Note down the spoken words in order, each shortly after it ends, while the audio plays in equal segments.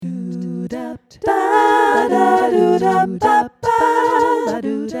da du da ba ba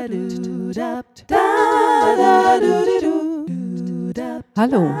du da du da da du du.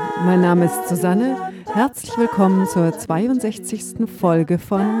 Hallo, mein Name ist Susanne. Herzlich willkommen zur 62. Folge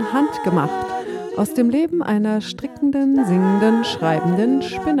von Handgemacht aus dem Leben einer strickenden, singenden, schreibenden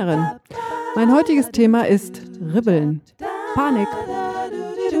Spinnerin. Mein heutiges Thema ist Ribbeln. Panik.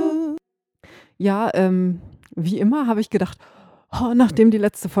 Ja, wie immer habe ich gedacht, nachdem die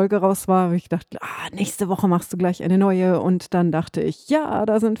letzte Folge raus war, habe ich gedacht, nächste Woche machst du gleich eine neue. Und dann dachte ich, ja,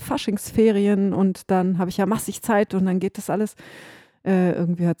 da sind Faschingsferien und dann habe ich ja massig Zeit und dann geht das alles.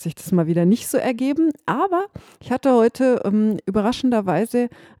 Irgendwie hat sich das mal wieder nicht so ergeben. Aber ich hatte heute überraschenderweise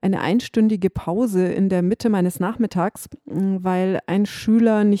eine einstündige Pause in der Mitte meines Nachmittags, weil ein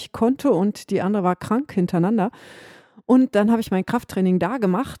Schüler nicht konnte und die andere war krank hintereinander. Und dann habe ich mein Krafttraining da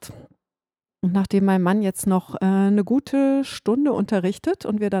gemacht. Und nachdem mein Mann jetzt noch eine gute Stunde unterrichtet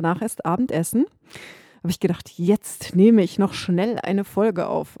und wir danach erst Abendessen, habe ich gedacht, jetzt nehme ich noch schnell eine Folge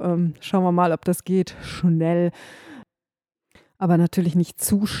auf. Schauen wir mal, ob das geht. Schnell. Aber natürlich nicht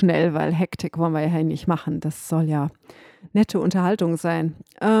zu schnell, weil Hektik wollen wir ja nicht machen. Das soll ja nette Unterhaltung sein.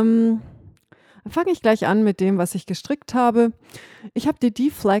 Dann fange ich gleich an mit dem, was ich gestrickt habe. Ich habe die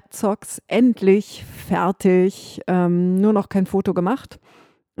Deflagged Socks endlich fertig. Nur noch kein Foto gemacht.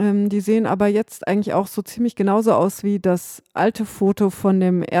 Die sehen aber jetzt eigentlich auch so ziemlich genauso aus wie das alte Foto von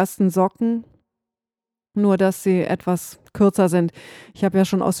dem ersten Socken, nur dass sie etwas kürzer sind. Ich habe ja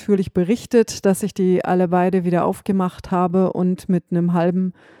schon ausführlich berichtet, dass ich die alle beide wieder aufgemacht habe und mit einem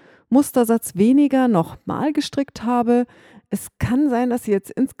halben Mustersatz weniger nochmal gestrickt habe. Es kann sein, dass sie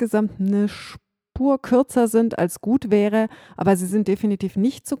jetzt insgesamt eine Spur kürzer sind, als gut wäre, aber sie sind definitiv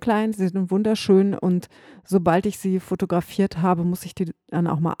nicht zu klein, sie sind wunderschön und sobald ich sie fotografiert habe, muss ich die dann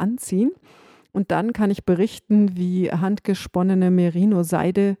auch mal anziehen und dann kann ich berichten, wie handgesponnene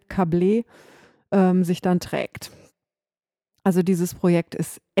Merino-Seide-Cablé sich dann trägt. Also dieses Projekt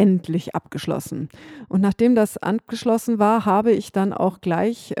ist endlich abgeschlossen. Und nachdem das abgeschlossen war, habe ich dann auch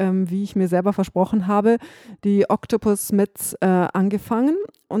gleich, wie ich mir selber versprochen habe, die Octopus Mitts angefangen.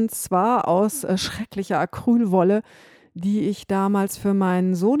 Und zwar aus schrecklicher Acrylwolle, die ich damals für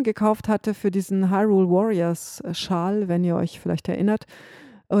meinen Sohn gekauft hatte, für diesen Hyrule Warriors Schal, wenn ihr euch vielleicht erinnert.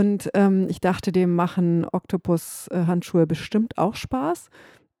 Und ich dachte, dem machen Octopus-Handschuhe bestimmt auch Spaß.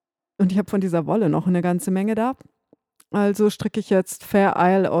 Und ich habe von dieser Wolle noch eine ganze Menge da. Also stricke ich jetzt Fair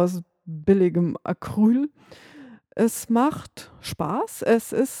Isle aus billigem Acryl. Es macht Spaß.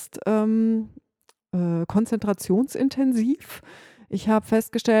 Es ist konzentrationsintensiv. Ich habe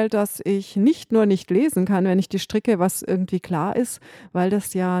festgestellt, dass ich nicht nur nicht lesen kann, wenn ich die stricke, was irgendwie klar ist, weil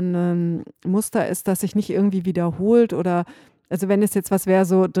das ja ein Muster ist, das sich nicht irgendwie wiederholt oder also wenn es jetzt was wäre,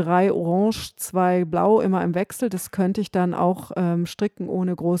 so 3 orange, 2 blau, immer im Wechsel, das könnte ich dann auch stricken,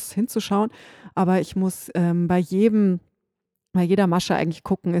 ohne groß hinzuschauen. Aber ich muss bei jeder Masche eigentlich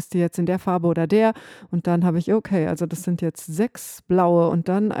gucken, ist die jetzt in der Farbe oder der. Und dann habe ich, okay, also das sind jetzt 6 blaue und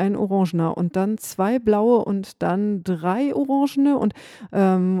dann ein orangener und dann 2 blaue und dann 3 orangene. Und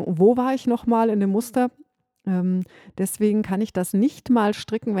wo war ich nochmal in dem Muster? Deswegen kann ich das nicht mal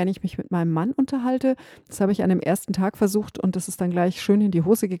stricken, wenn ich mich mit meinem Mann unterhalte. Das habe ich an dem ersten Tag versucht und das ist dann gleich schön in die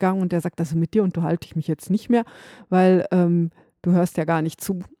Hose gegangen und der sagt, also mit dir unterhalte ich mich jetzt nicht mehr, weil du hörst ja gar nicht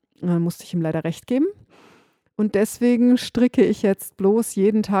zu. Und dann musste ich ihm leider recht geben. Und deswegen stricke ich jetzt bloß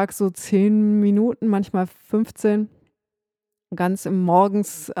jeden Tag so 10 Minuten, manchmal 15, ganz im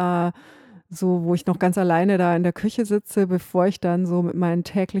Morgens so, wo ich noch ganz alleine da in der Küche sitze, bevor ich dann so mit meinen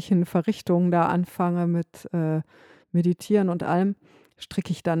täglichen Verrichtungen da anfange mit Meditieren und allem,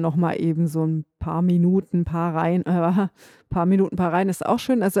 stricke ich dann nochmal eben so ein paar Minuten, paar Reihen, paar Reihen ist auch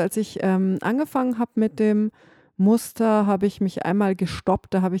schön. Also als ich angefangen habe mit dem Muster, habe ich mich einmal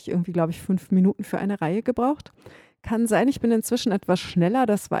gestoppt, da habe ich irgendwie, glaube ich, 5 Minuten für eine Reihe gebraucht. Kann sein, ich bin inzwischen etwas schneller,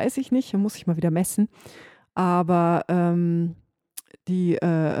 das weiß ich nicht, muss ich mal wieder messen. Aber die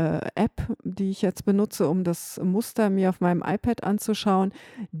App, die ich jetzt benutze, um das Muster mir auf meinem iPad anzuschauen,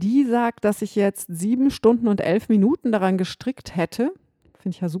 die sagt, dass ich jetzt 7 Stunden und 11 Minuten daran gestrickt hätte.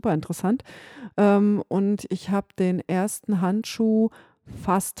 Finde ich ja super interessant. Und ich habe den ersten Handschuh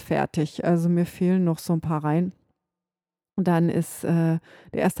fast fertig. Also mir fehlen noch so ein paar Reihen. Und dann ist der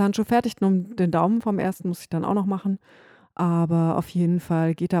erste Handschuh fertig. Nur den Daumen vom ersten muss ich dann auch noch machen. Aber auf jeden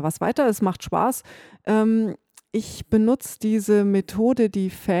Fall geht da was weiter. Es macht Spaß. Ich benutze diese Methode, die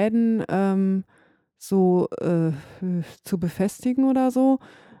Fäden so zu befestigen oder so.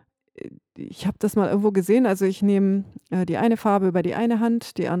 Ich habe das mal irgendwo gesehen. Also ich nehme die eine Farbe über die eine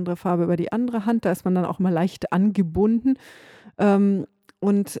Hand, die andere Farbe über die andere Hand. Da ist man dann auch mal leicht angebunden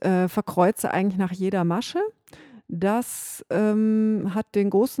und verkreuze eigentlich nach jeder Masche. Das hat den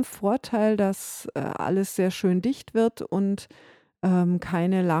großen Vorteil, dass alles sehr schön dicht wird und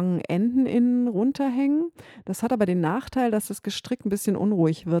keine langen Enden innen runterhängen. Das hat aber den Nachteil, dass das Gestrick ein bisschen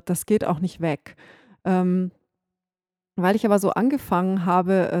unruhig wird. Das geht auch nicht weg. Ähm, Weil ich aber so angefangen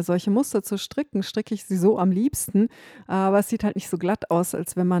habe, solche Muster zu stricken, stricke ich sie so am liebsten, aber es sieht halt nicht so glatt aus,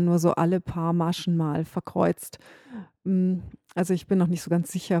 als wenn man nur so alle paar Maschen mal verkreuzt. Hm, also, ich bin noch nicht so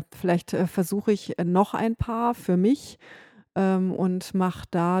ganz sicher. Vielleicht versuche ich noch ein paar für mich, und mache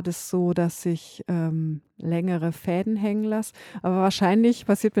da das so, dass ich längere Fäden hängen lasse. Aber wahrscheinlich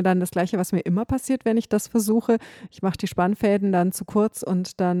passiert mir dann das Gleiche, was mir immer passiert, wenn ich das versuche. Ich mache die Spannfäden dann zu kurz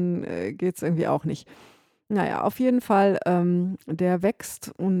und dann geht es irgendwie auch nicht. Na ja, auf jeden Fall, der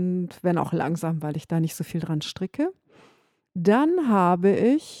wächst und wenn auch langsam, weil ich da nicht so viel dran stricke. Dann habe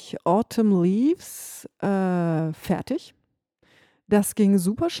ich Autumn Leaves fertig. Das ging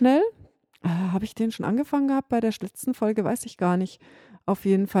super schnell. Habe ich den schon angefangen gehabt bei der letzten Folge? Weiß ich gar nicht. Auf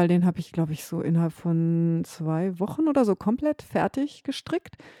jeden Fall, den habe ich, glaube ich, so innerhalb von 2 Wochen oder so komplett fertig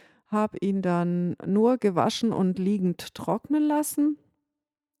gestrickt. Habe ihn dann nur gewaschen und liegend trocknen lassen.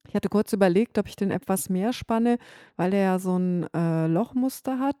 Ich hatte kurz überlegt, ob ich den etwas mehr spanne, weil der ja so ein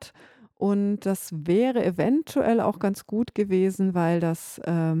Lochmuster hat. Und das wäre eventuell auch ganz gut gewesen, weil das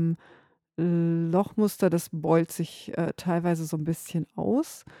Lochmuster, das beult sich teilweise so ein bisschen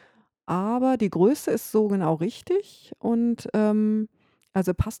aus. Aber die Größe ist so genau richtig und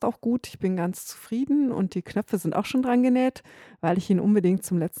also passt auch gut. Ich bin ganz zufrieden und die Knöpfe sind auch schon dran genäht, weil ich ihn unbedingt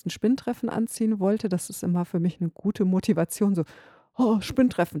zum letzten Spinntreffen anziehen wollte. Das ist immer für mich eine gute Motivation. So, oh,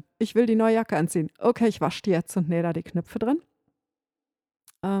 Spinntreffen, ich will die neue Jacke anziehen. Okay, ich wasche die jetzt und nähe da die Knöpfe dran.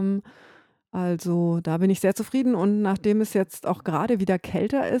 Ähm, also da bin ich sehr zufrieden und nachdem es jetzt auch gerade wieder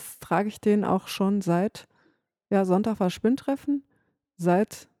kälter ist, trage ich den auch schon seit, ja, Sonntag war Spinntreffen,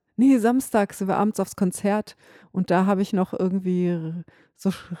 seit, nee, Samstag sind wir abends aufs Konzert und da habe ich noch irgendwie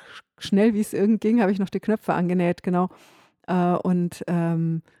so schnell wie es irgend ging, habe ich noch die Knöpfe angenäht, genau. Und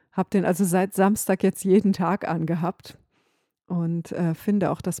habe den also seit Samstag jetzt jeden Tag angehabt und finde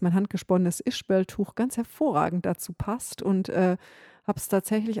auch, dass mein handgesponnenes Ischbel-Tuch ganz hervorragend dazu passt und habe es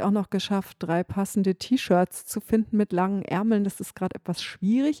tatsächlich auch noch geschafft, 3 passende T-Shirts zu finden mit langen Ärmeln. Das ist gerade etwas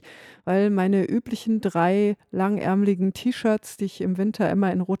schwierig, weil meine üblichen 3 langärmeligen T-Shirts, die ich im Winter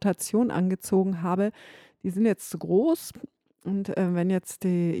immer in Rotation angezogen habe, die sind jetzt zu groß. Und wenn jetzt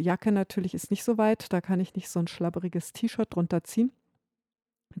die Jacke natürlich ist nicht so weit, da kann ich nicht so ein schlabberiges T-Shirt drunter ziehen.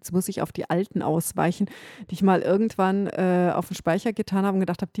 Jetzt muss ich auf die alten ausweichen, die ich mal irgendwann auf den Speicher getan habe und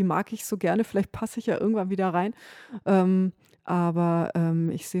gedacht habe, die mag ich so gerne, vielleicht passe ich ja irgendwann wieder rein. Aber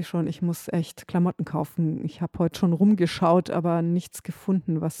ich sehe schon, ich muss echt Klamotten kaufen. Ich habe heute schon rumgeschaut, aber nichts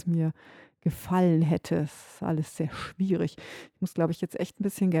gefunden, was mir gefallen hätte. Es ist alles sehr schwierig. Ich muss, glaube ich, jetzt echt ein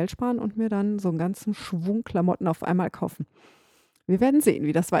bisschen Geld sparen und mir dann so einen ganzen Schwung Klamotten auf einmal kaufen. Wir werden sehen,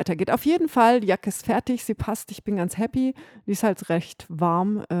 wie das weitergeht. Auf jeden Fall, die Jacke ist fertig, sie passt, ich bin ganz happy. Die ist halt recht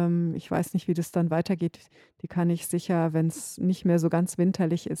warm. Ich weiß nicht, wie das dann weitergeht. Die kann ich sicher, wenn es nicht mehr so ganz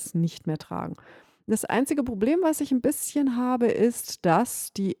winterlich ist, nicht mehr tragen. Das einzige Problem, was ich ein bisschen habe, ist,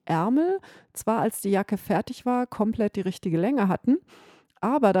 dass die Ärmel zwar, als die Jacke fertig war, komplett die richtige Länge hatten,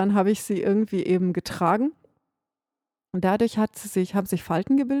 aber dann habe ich sie irgendwie eben getragen und dadurch haben sich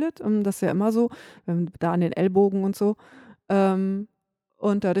Falten gebildet. Das ist ja immer so, da an den Ellbogen und so. Ähm,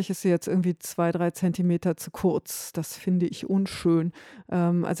 und dadurch ist sie jetzt irgendwie 2, 3 Zentimeter zu kurz. Das finde ich unschön.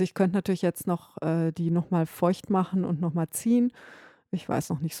 Also ich könnte natürlich jetzt noch die nochmal feucht machen und nochmal ziehen. Ich weiß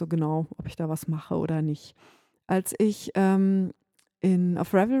noch nicht so genau, ob ich da was mache oder nicht. Als ich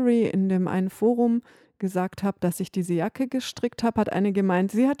auf Ravelry in dem einen Forum gesagt habe, dass ich diese Jacke gestrickt habe, hat eine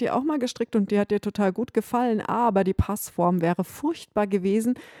gemeint, sie hat die auch mal gestrickt und die hat ihr total gut gefallen, aber die Passform wäre furchtbar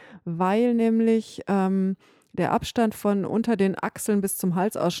gewesen, weil nämlich der Abstand von unter den Achseln bis zum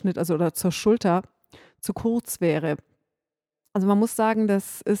Halsausschnitt, also oder zur Schulter, zu kurz wäre. Also man muss sagen,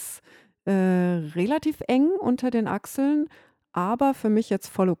 das ist relativ eng unter den Achseln, aber für mich jetzt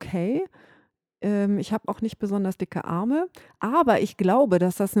voll okay. Ich habe auch nicht besonders dicke Arme, aber ich glaube,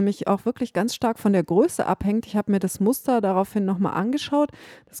 dass das nämlich auch wirklich ganz stark von der Größe abhängt. Ich habe mir das Muster daraufhin nochmal angeschaut.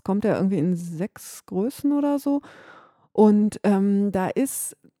 Das kommt ja irgendwie in 6 Größen oder so. Und da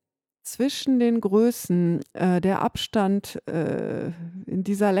ist zwischen den Größen der Abstand in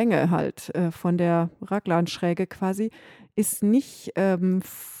dieser Länge halt von der Raglanschräge quasi ist nicht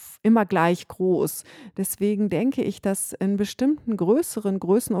immer gleich groß. Deswegen denke ich, dass in bestimmten größeren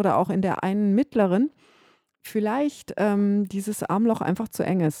Größen oder auch in der einen mittleren vielleicht dieses Armloch einfach zu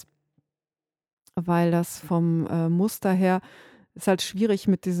eng ist, weil das vom Muster her ist halt schwierig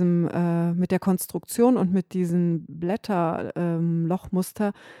mit mit der Konstruktion und mit diesem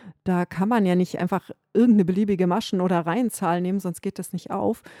Blätterlochmuster. Da kann man ja nicht einfach irgendeine beliebige Maschen- oder Reihenzahl nehmen, sonst geht das nicht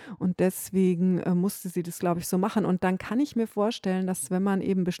auf. Und deswegen musste sie das, glaube ich, so machen. Und dann kann ich mir vorstellen, dass wenn man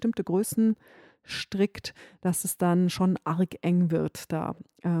eben bestimmte Größen strickt, dass es dann schon arg eng wird. Da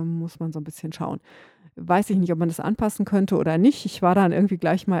muss man so ein bisschen schauen. Weiß ich nicht, ob man das anpassen könnte oder nicht. Ich war dann irgendwie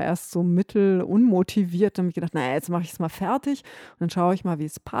gleich mal erst so mittel unmotiviert. Dann habe ich gedacht, naja, jetzt mache ich es mal fertig und dann schaue ich mal, wie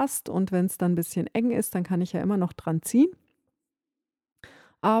es passt. Und wenn es dann ein bisschen eng ist, dann kann ich ja immer noch dran ziehen.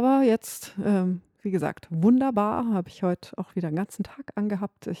 Aber jetzt, wie gesagt, wunderbar. Habe ich heute auch wieder den ganzen Tag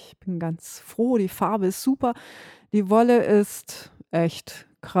angehabt. Ich bin ganz froh. Die Farbe ist super. Die Wolle ist echt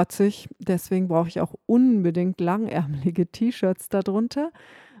kratzig. Deswegen brauche ich auch unbedingt langärmelige T-Shirts darunter.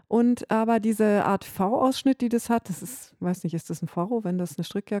 Und aber diese Art V-Ausschnitt, die das hat, das ist, weiß nicht, ist das ein V, wenn das eine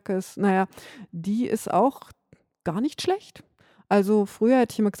Strickjacke ist? Naja, die ist auch gar nicht schlecht. Also früher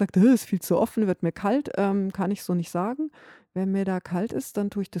hätte ich immer gesagt, ist viel zu offen, wird mir kalt. Kann ich so nicht sagen. Wenn mir da kalt ist, dann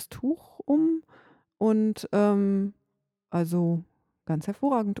tue ich das Tuch um und also ganz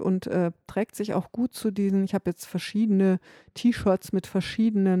hervorragend und trägt sich auch gut zu diesen. Ich habe jetzt verschiedene T-Shirts mit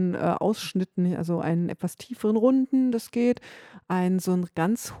verschiedenen Ausschnitten, also einen etwas tieferen Runden, das geht, einen so einen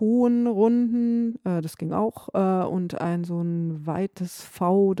ganz hohen Runden, das ging auch, und ein so ein weites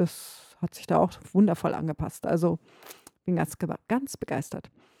V, das hat sich da auch wundervoll angepasst. Also bin ganz begeistert.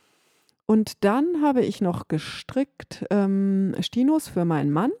 Und dann habe ich noch gestrickt Stinos für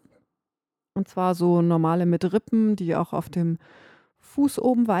meinen Mann. Und zwar so normale mit Rippen, die auch auf dem Fuß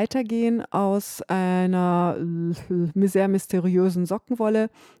oben weitergehen, aus einer sehr mysteriösen Sockenwolle.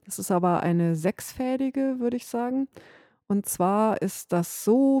 Das ist aber eine sechsfädige, würde ich sagen. Und zwar ist das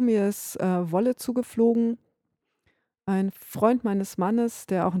so, mir ist Wolle zugeflogen. Ein Freund meines Mannes,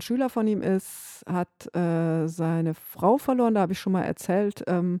 der auch ein Schüler von ihm ist, hat seine Frau verloren. Da habe ich schon mal erzählt,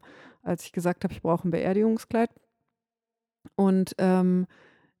 als ich gesagt habe, ich brauche ein Beerdigungskleid. Und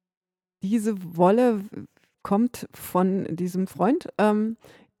diese Wolle kommt von diesem Freund,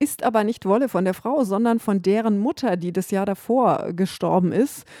 ist aber nicht Wolle von der Frau, sondern von deren Mutter, die das Jahr davor gestorben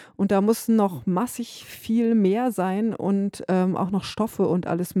ist. Und da muss noch massig viel mehr sein und auch noch Stoffe und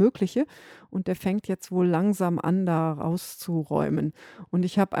alles Mögliche. Und der fängt jetzt wohl langsam an, da rauszuräumen. Und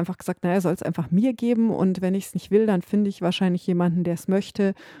ich habe einfach gesagt, naja, soll es einfach mir geben. Und wenn ich es nicht will, dann finde ich wahrscheinlich jemanden, der es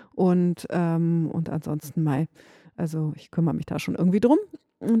möchte. Und ansonsten mal, also ich kümmere mich da schon irgendwie drum.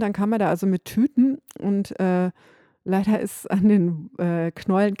 Und dann kam er da also mit Tüten und leider ist an den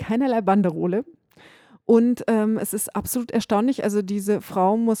Knäueln keinerlei Banderole. Und es ist absolut erstaunlich. Also diese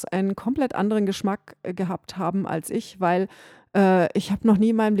Frau muss einen komplett anderen Geschmack gehabt haben als ich, weil ich habe noch nie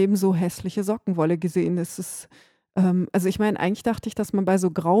in meinem Leben so hässliche Sockenwolle gesehen. Es ist, also ich meine, eigentlich dachte ich, dass man bei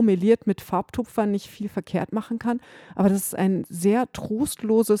so grau meliert mit Farbtupfern nicht viel verkehrt machen kann. Aber das ist ein sehr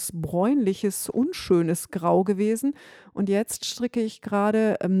trostloses, bräunliches, unschönes Grau gewesen. Und jetzt stricke ich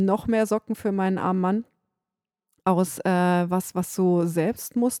gerade noch mehr Socken für meinen armen Mann aus was so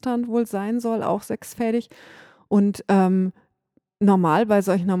Selbstmustern wohl sein soll, auch sechsfädig. Und normal bei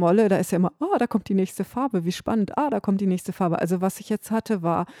solcher Wolle, da ist ja immer, da kommt die nächste Farbe, wie spannend, da kommt die nächste Farbe. Also was ich jetzt hatte,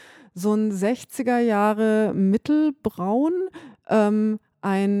 war so ein 60er Jahre Mittelbraun,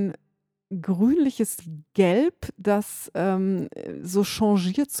 ein grünliches Gelb, das so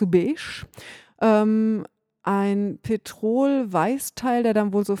changiert zu beige. Ähm, ein Petrol-Weißteil, der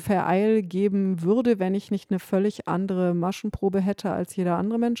dann wohl so Vereil geben würde, wenn ich nicht eine völlig andere Maschenprobe hätte als jeder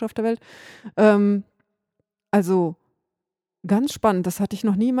andere Mensch auf der Welt. Ähm, also ganz spannend, das hatte ich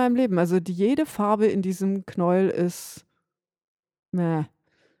noch nie in meinem Leben. Also jede Farbe in diesem Knäuel ist, ne.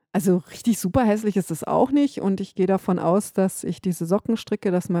 Also richtig super hässlich ist es auch nicht und ich gehe davon aus, dass ich diese Socken stricke,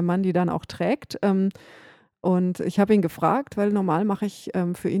 dass mein Mann die dann auch trägt. Und ich habe ihn gefragt, weil normal mache ich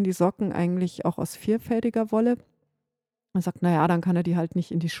für ihn die Socken eigentlich auch aus vierfädiger Wolle. Er sagt, naja, dann kann er die halt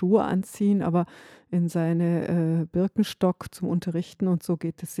nicht in die Schuhe anziehen, aber in seine Birkenstock zum Unterrichten und so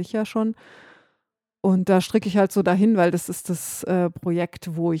geht es sicher schon. Und da stricke ich halt so dahin, weil das ist das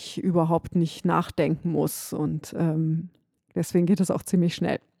Projekt, wo ich überhaupt nicht nachdenken muss. Und deswegen geht es auch ziemlich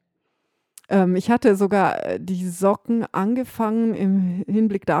schnell. Ich hatte sogar die Socken angefangen im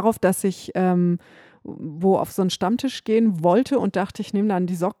Hinblick darauf, dass ich wo auf so einen Stammtisch gehen wollte und dachte, ich nehme dann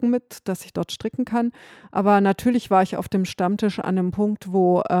die Socken mit, dass ich dort stricken kann. Aber natürlich war ich auf dem Stammtisch an einem Punkt,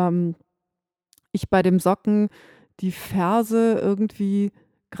 wo ich bei dem Socken die Ferse irgendwie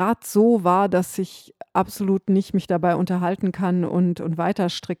gerade so war, dass ich absolut nicht mich dabei unterhalten kann und weiter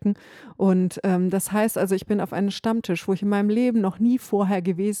stricken. Und das heißt also, ich bin auf einen Stammtisch, wo ich in meinem Leben noch nie vorher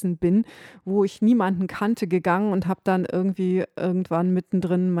gewesen bin, wo ich niemanden kannte, gegangen und habe dann irgendwie irgendwann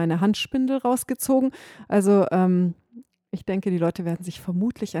mittendrin meine Handspindel rausgezogen. Also Ich denke, die Leute werden sich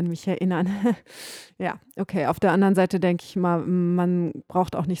vermutlich an mich erinnern. Ja, okay. Auf der anderen Seite denke ich mal, man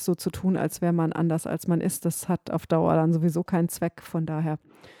braucht auch nicht so zu tun, als wäre man anders, als man ist. Das hat auf Dauer dann sowieso keinen Zweck. Von daher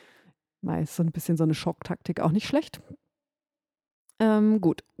ist so ein bisschen so eine Schocktaktik auch nicht schlecht.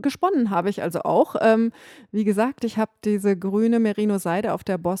 Gut, gesponnen habe ich also auch. Wie gesagt, ich habe diese grüne Merino-Seide auf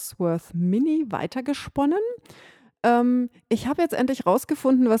der Bosworth Mini weitergesponnen. Ich habe jetzt endlich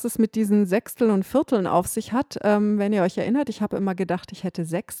rausgefunden, was es mit diesen Sechsteln und Vierteln auf sich hat. Wenn ihr euch erinnert, ich habe immer gedacht, ich hätte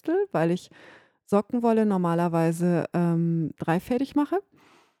Sechstel, weil ich Sockenwolle normalerweise dreifädig mache.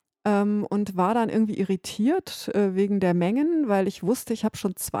 Und war dann irgendwie irritiert wegen der Mengen, weil ich wusste, ich habe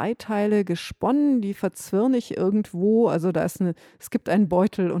schon 2 Teile gesponnen, die verzwirne ich irgendwo. Also es gibt einen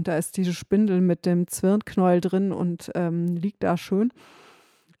Beutel und da ist diese Spindel mit dem Zwirnknäuel drin und liegt da schön.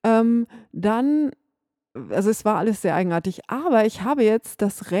 Dann Also es war alles sehr eigenartig, aber ich habe jetzt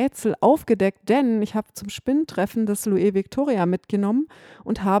das Rätsel aufgedeckt, denn ich habe zum Spinntreffen das Louis Victoria mitgenommen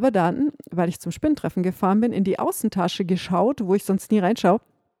und habe dann, weil ich zum Spinntreffen gefahren bin, in die Außentasche geschaut, wo ich sonst nie reinschaue,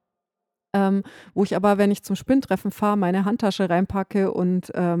 wo ich aber, wenn ich zum Spinntreffen fahre, meine Handtasche reinpacke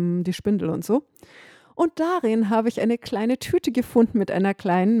und die Spindel und so. Und darin habe ich eine kleine Tüte gefunden mit einer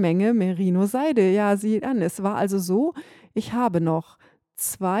kleinen Menge Merino-Seide. Ja, sieh an, es war also so, ich habe noch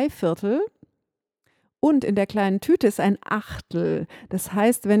 2 Viertel und in der kleinen Tüte ist ein Achtel. Das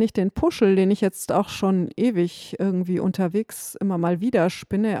heißt, wenn ich den Puschel, den ich jetzt auch schon ewig irgendwie unterwegs immer mal wieder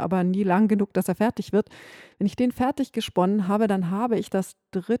spinne, aber nie lang genug, dass er fertig wird, wenn ich den fertig gesponnen habe, dann habe ich das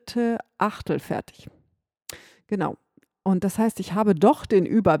 3. Achtel fertig. Genau. Und das heißt, ich habe doch den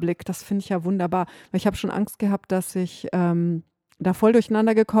Überblick. Das finde ich ja wunderbar, weil ich habe schon Angst gehabt, dass ich da voll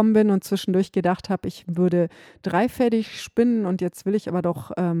durcheinander gekommen bin und zwischendurch gedacht habe, ich würde dreifädig spinnen und jetzt will ich aber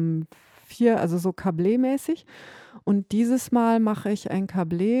doch 4, also so Câblé-mäßig. Und dieses Mal mache ich ein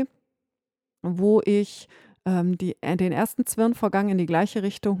Câblé, wo ich den ersten Zwirnvorgang in die gleiche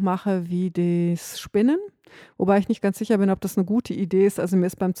Richtung mache wie das Spinnen. Wobei ich nicht ganz sicher bin, ob das eine gute Idee ist. Also mir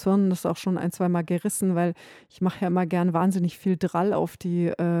ist beim Zwirnen das auch schon 1, 2 Mal gerissen, weil ich mache ja immer gern wahnsinnig viel Drall auf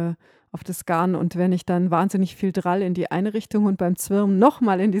das Garn. Und wenn ich dann wahnsinnig viel Drall in die eine Richtung und beim Zwirnen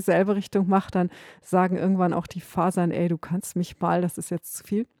nochmal in dieselbe Richtung mache, dann sagen irgendwann auch die Fasern, ey, du kannst mich mal, das ist jetzt zu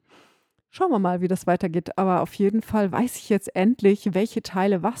viel. Schauen wir mal, wie das weitergeht. Aber auf jeden Fall weiß ich jetzt endlich, welche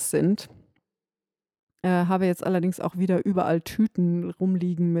Teile was sind. Habe jetzt allerdings auch wieder überall Tüten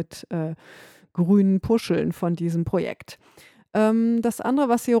rumliegen mit grünen Puscheln von diesem Projekt. Das andere,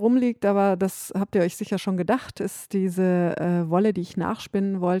 was hier rumliegt, aber das habt ihr euch sicher schon gedacht, ist diese Wolle, die ich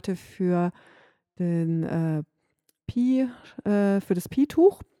nachspinnen wollte für für das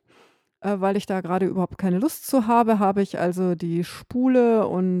Pi-Tuch. Weil ich da gerade überhaupt keine Lust zu habe, habe ich also die Spule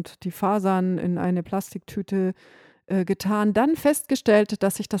und die Fasern in eine Plastiktüte getan. Dann festgestellt,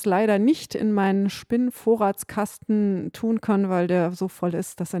 dass ich das leider nicht in meinen Spinnvorratskasten tun kann, weil der so voll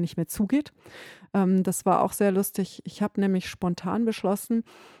ist, dass er nicht mehr zugeht. Das war auch sehr lustig. Ich habe nämlich spontan beschlossen,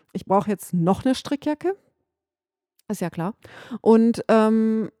 ich brauche jetzt noch eine Strickjacke. Ist ja klar. Und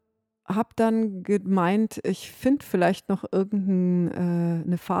habe dann gemeint, ich finde vielleicht noch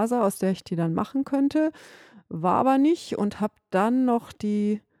irgendeine Faser, aus der ich die dann machen könnte. War aber nicht und habe dann noch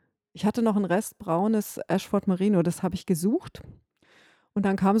ich hatte noch einen Rest braunes Ashford Merino, das habe ich gesucht. Und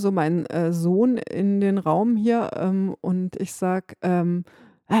dann kam so mein Sohn in den Raum hier und ich sage,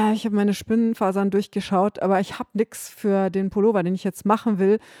 ich habe meine Spinnenfasern durchgeschaut, aber ich habe nichts für den Pullover, den ich jetzt machen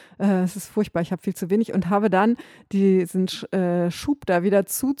will. Es ist furchtbar, ich habe viel zu wenig und habe dann diesen Schub da wieder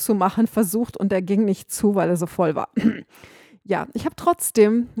zuzumachen versucht und der ging nicht zu, weil er so voll war. Ja, ich habe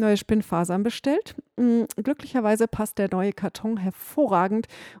trotzdem neue Spinnfasern bestellt. Glücklicherweise passt der neue Karton hervorragend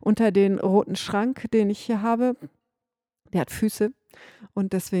unter den roten Schrank, den ich hier habe. Der hat Füße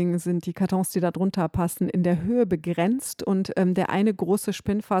und deswegen sind die Kartons, die da drunter passen, in der Höhe begrenzt und der eine große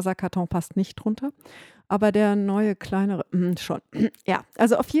Spinnfaserkarton passt nicht drunter, aber der neue kleinere schon. Ja,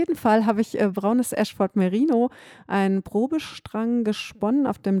 also auf jeden Fall habe ich braunes Ashford Merino, einen Probestrang gesponnen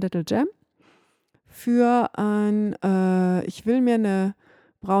auf dem Little Jam für ich will mir eine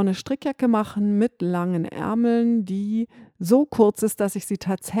braune Strickjacke machen mit langen Ärmeln, die so kurz ist, dass ich sie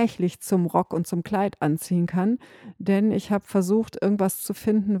tatsächlich zum Rock und zum Kleid anziehen kann. Denn ich habe versucht, irgendwas zu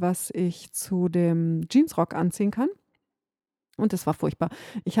finden, was ich zu dem Jeansrock anziehen kann. Und es war furchtbar.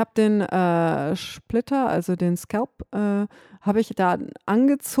 Ich habe den Splitter, also den Scalp, habe ich da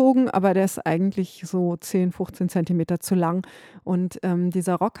angezogen, aber der ist eigentlich so 10, 15 Zentimeter zu lang. Und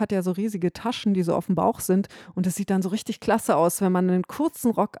dieser Rock hat ja so riesige Taschen, die so auf dem Bauch sind. Und es sieht dann so richtig klasse aus, wenn man einen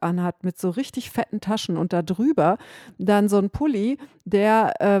kurzen Rock anhat mit so richtig fetten Taschen und da drüber dann so ein Pulli,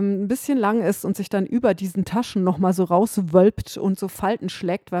 der ein bisschen lang ist und sich dann über diesen Taschen nochmal so rauswölbt und so Falten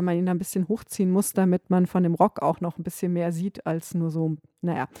schlägt, weil man ihn dann ein bisschen hochziehen muss, damit man von dem Rock auch noch ein bisschen mehr sieht als nur so,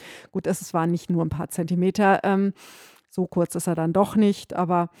 naja, gut, es waren nicht nur ein paar Zentimeter, so kurz ist er dann doch nicht,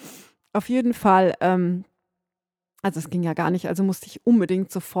 aber auf jeden Fall, also es ging ja gar nicht, also musste ich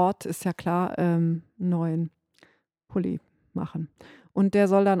unbedingt sofort, ist ja klar, einen neuen Pulli machen. Und der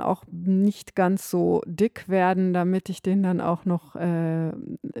soll dann auch nicht ganz so dick werden, damit ich den dann auch noch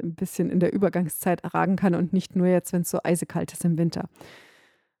ein bisschen in der Übergangszeit tragen kann und nicht nur jetzt, wenn es so eisekalt ist im Winter.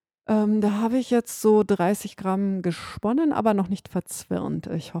 Da habe ich jetzt so 30 Gramm gesponnen, aber noch nicht verzwirnt.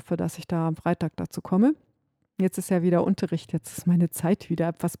 Ich hoffe, dass ich da am Freitag dazu komme. Jetzt ist ja wieder Unterricht, jetzt ist meine Zeit wieder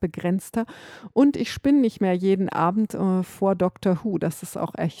etwas begrenzter. Und ich spinne nicht mehr jeden Abend vor Doctor Who. Das ist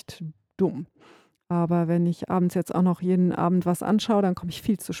auch echt dumm. Aber wenn ich abends jetzt auch noch jeden Abend was anschaue, dann komme ich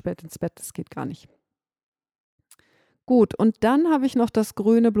viel zu spät ins Bett. Das geht gar nicht. Gut, und dann habe ich noch das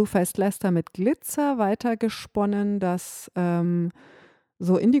grüne Blue-Faced Leicester mit Glitzer weitergesponnen, das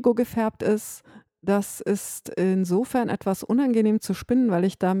so indigo gefärbt ist. Das ist insofern etwas unangenehm zu spinnen, weil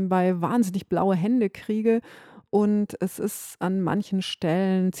ich dabei wahnsinnig blaue Hände kriege und es ist an manchen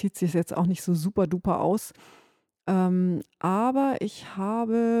Stellen, zieht sich jetzt auch nicht so super duper aus. Aber ich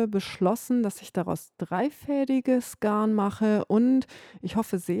habe beschlossen, dass ich daraus dreifädiges Garn mache und ich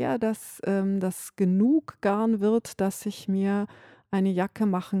hoffe sehr, dass das genug Garn wird, dass ich mir eine Jacke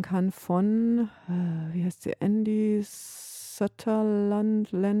machen kann von, wie heißt sie, Andy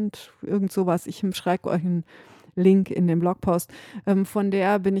Sutherland, irgend sowas. Ich schreibe euch einen Link in den Blogpost. Von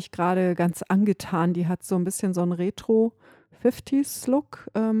der bin ich gerade ganz angetan. Die hat so ein bisschen so einen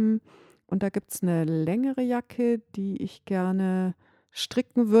Retro-50s-Look. Und da gibt es eine längere Jacke, die ich gerne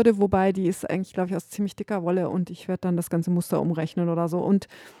stricken würde, wobei die ist eigentlich, glaube ich, aus ziemlich dicker Wolle und ich werde dann das ganze Muster umrechnen oder so. Und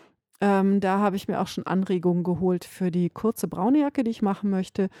da habe ich mir auch schon Anregungen geholt für die kurze braune Jacke, die ich machen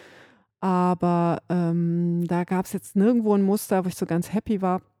möchte. Aber da gab es jetzt nirgendwo ein Muster, wo ich so ganz happy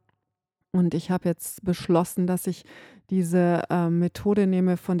war. Und ich habe jetzt beschlossen, dass ich diese Methode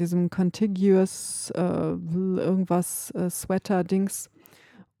nehme von diesem Contiguous irgendwas Sweater-Dings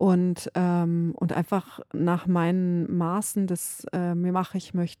und einfach nach meinen Maßen das mir mache.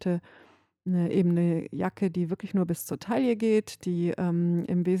 Ich möchte eben eine Jacke, die wirklich nur bis zur Taille geht, die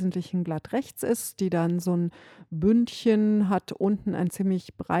im Wesentlichen glatt rechts ist, die dann so ein Bündchen hat, unten ein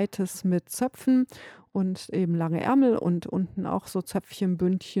ziemlich breites mit Zöpfen und eben lange Ärmel und unten auch so Zöpfchen,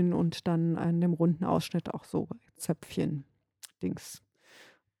 Bündchen und dann an dem runden Ausschnitt auch so Zöpfchen, Dings,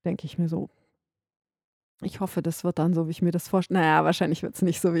 denke ich mir so. Ich hoffe, das wird dann so, wie ich mir das vorstelle. Naja, wahrscheinlich wird es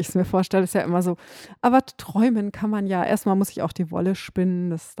nicht so, wie ich es mir vorstelle. Ist ja immer so. Aber träumen kann man ja. Erstmal muss ich auch die Wolle spinnen.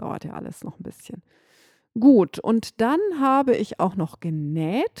 Das dauert ja alles noch ein bisschen. Gut, und dann habe ich auch noch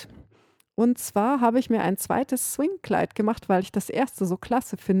genäht. Und zwar habe ich mir ein zweites Swingkleid gemacht, weil ich das erste so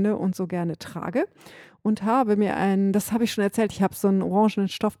klasse finde und so gerne trage. Und habe mir das habe ich schon erzählt, ich habe so einen orangenen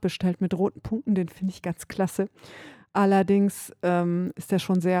Stoff bestellt mit roten Punkten, den finde ich ganz klasse. Allerdings ist der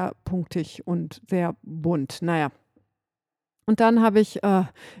schon sehr punktig und sehr bunt. Naja. Und dann habe ich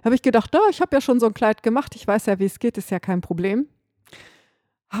gedacht, oh, ich habe ja schon so ein Kleid gemacht, ich weiß ja, wie es geht, ist ja kein Problem.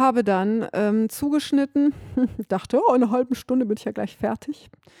 Habe dann zugeschnitten, dachte, oh, in einer halben Stunde bin ich ja gleich fertig.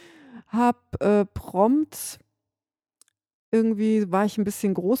 Habe prompt, irgendwie war ich ein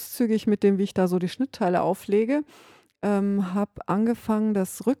bisschen großzügig mit dem, wie ich da so die Schnittteile auflege. Habe angefangen,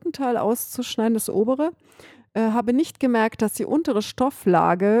 das Rückenteil auszuschneiden, das obere. Habe nicht gemerkt, dass die untere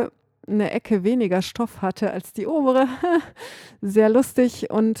Stofflage eine Ecke weniger Stoff hatte als die obere. Sehr lustig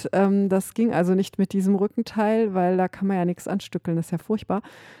und das ging also nicht mit diesem Rückenteil, weil da kann man ja nichts anstückeln, das ist ja furchtbar.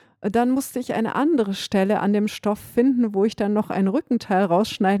 Dann musste ich eine andere Stelle an dem Stoff finden, wo ich dann noch ein Rückenteil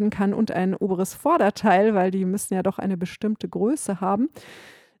rausschneiden kann und ein oberes Vorderteil, weil die müssen ja doch eine bestimmte Größe haben.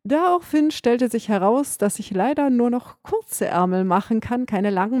 Daraufhin stellte sich heraus, dass ich leider nur noch kurze Ärmel machen kann, keine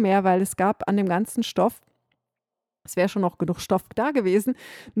langen mehr, weil es gab an dem ganzen Stoff, es wäre schon noch genug Stoff da gewesen,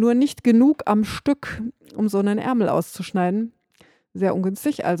 nur nicht genug am Stück, um so einen Ärmel auszuschneiden. Sehr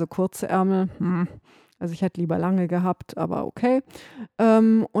ungünstig, also kurze Ärmel. Also ich hätte lieber lange gehabt, aber okay.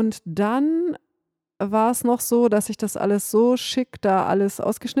 Und dann war es noch so, dass ich das alles so schick da alles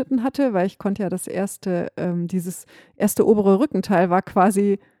ausgeschnitten hatte, weil ich konnte ja dieses erste obere Rückenteil war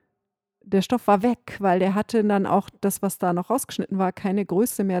quasi, der Stoff war weg, weil der hatte dann auch das, was da noch rausgeschnitten war, keine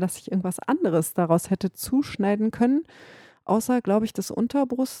Größe mehr, dass ich irgendwas anderes daraus hätte zuschneiden können. außer, glaube ich, das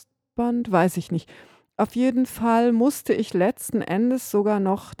Unterbrustband, weiß ich nicht. Auf jeden Fall musste ich letzten Endes sogar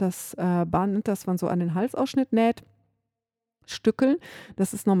noch das Band, das man so an den Halsausschnitt näht, stückeln.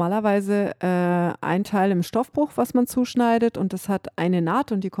 Das ist normalerweise ein Teil im Stoffbruch, was man zuschneidet, und das hat eine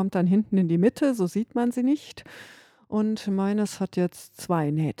Naht und die kommt dann hinten in die Mitte, so sieht man sie nicht. Und meines hat jetzt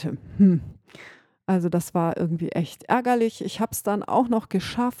 2 Nähte. Also das war irgendwie echt ärgerlich. Ich habe es dann auch noch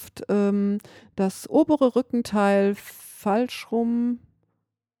geschafft, das obere Rückenteil falsch rum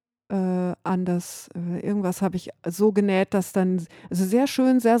an das irgendwas habe ich so genäht, dass dann also sehr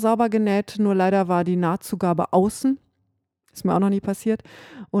schön, sehr sauber genäht, nur leider war die Nahtzugabe außen. Ist mir auch noch nie passiert.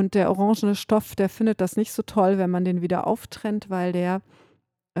 Und der orangene Stoff, der findet das nicht so toll, wenn man den wieder auftrennt, weil der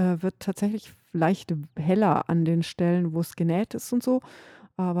wird tatsächlich leicht heller an den Stellen, wo es genäht ist und so.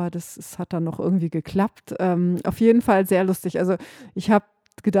 Aber das hat dann noch irgendwie geklappt. Auf jeden Fall sehr lustig. Also ich habe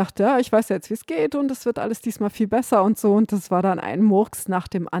gedacht, ja, ich weiß jetzt, wie es geht und es wird alles diesmal viel besser und so. Und das war dann ein Murks nach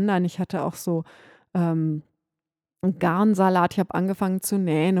dem anderen. Ich hatte auch so ähm, 'n Garnsalat. Ich habe angefangen zu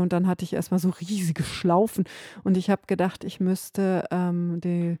nähen und dann hatte ich erst mal so riesige Schlaufen und ich habe gedacht, ich müsste,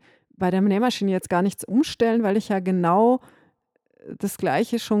 die bei der Nähmaschine jetzt gar nichts umstellen, weil ich ja genau das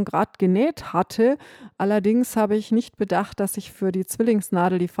Gleiche schon gerade genäht hatte. Allerdings habe ich nicht bedacht, dass ich für die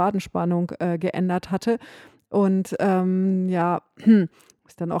Zwillingsnadel die Fadenspannung, geändert hatte und, ja,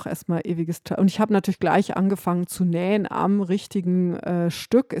 ist dann auch erst mal ewiges und ich habe natürlich gleich angefangen zu nähen am richtigen,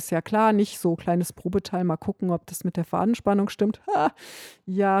 Stück, ist ja klar, nicht so kleines Probeteil, mal gucken, ob das mit der Fadenspannung stimmt. Ha,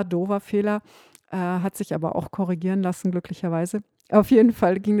 ja, doofer Fehler, hat sich aber auch korrigieren lassen, glücklicherweise. Auf jeden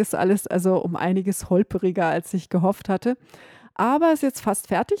Fall ging das alles also um einiges holpriger, als ich gehofft hatte. Aber ist jetzt fast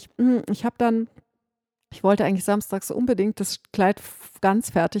fertig. Ich wollte eigentlich samstags unbedingt das Kleid ganz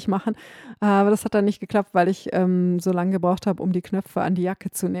fertig machen, aber das hat dann nicht geklappt, weil ich so lange gebraucht habe, um die Knöpfe an die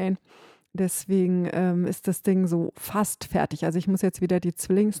Jacke zu nähen. Deswegen ist das Ding so fast fertig. Also ich muss jetzt wieder die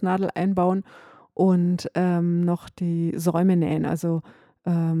Zwillingsnadel einbauen und noch die Säume nähen. Also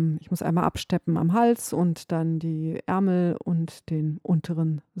ich muss einmal absteppen am Hals und dann die Ärmel und den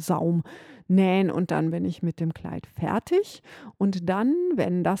unteren Saum nähen und dann bin ich mit dem Kleid fertig. Und dann,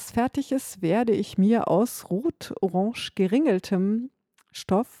 wenn das fertig ist, werde ich mir aus rot-orange geringeltem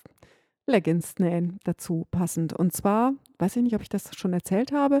Stoff Leggings nähen, dazu passend. Und zwar, weiß ich nicht, ob ich das schon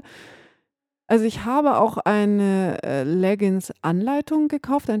erzählt habe. Also ich habe auch eine Leggings-Anleitung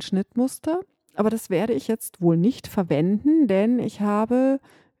gekauft, ein Schnittmuster, aber das werde ich jetzt wohl nicht verwenden, denn ich habe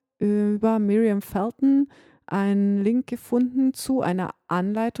über Miriam Felton einen Link gefunden zu einer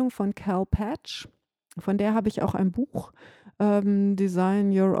Anleitung von Cal Patch. Von der habe ich auch ein Buch,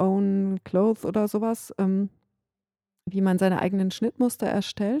 Design Your Own Clothes oder sowas, wie man seine eigenen Schnittmuster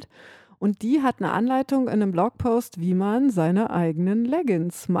erstellt. Und die hat eine Anleitung in einem Blogpost, wie man seine eigenen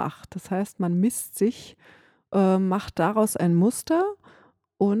Leggings macht. Das heißt, man misst sich, macht daraus ein Muster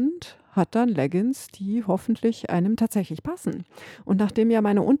und hat dann Leggings, die hoffentlich einem tatsächlich passen. Und nachdem ja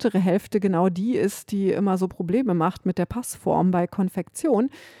meine untere Hälfte genau die ist, die immer so Probleme macht mit der Passform bei Konfektion,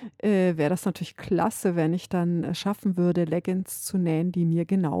 wäre das natürlich klasse, wenn ich dann schaffen würde, Leggings zu nähen, die mir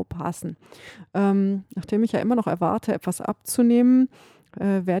genau passen. Nachdem ich ja immer noch erwarte, etwas abzunehmen,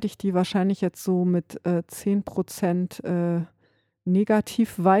 werde ich die wahrscheinlich jetzt so mit 10%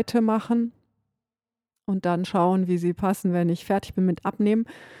 Negativweite machen und dann schauen, wie sie passen, wenn ich fertig bin mit Abnehmen.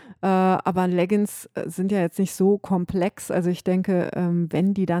 Aber Leggings sind ja jetzt nicht so komplex. Also ich denke,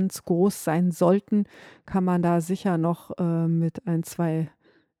 wenn die dann zu groß sein sollten, kann man da sicher noch mit ein, zwei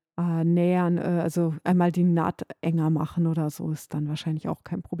Nähern, also einmal die Naht enger machen oder so, ist dann wahrscheinlich auch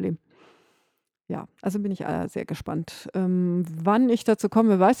kein Problem. Ja, also bin ich sehr gespannt. Wann ich dazu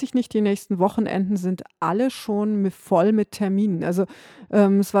komme, weiß ich nicht. Die nächsten Wochenenden sind alle schon voll mit Terminen. Also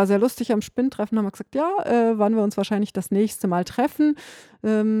es war sehr lustig am Spinntreffen, haben wir gesagt, ja, wann wir uns wahrscheinlich das nächste Mal treffen.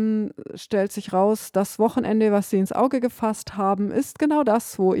 Stellt sich raus, das Wochenende, was sie ins Auge gefasst haben, ist genau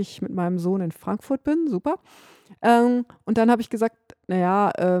das, wo ich mit meinem Sohn in Frankfurt bin. Super. Und dann habe ich gesagt,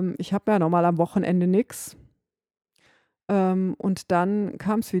 naja, ich habe ja normal am Wochenende nichts. Und dann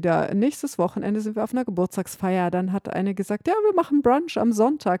kam es wieder. Nächstes Wochenende sind wir auf einer Geburtstagsfeier. Dann hat eine gesagt, ja, wir machen Brunch am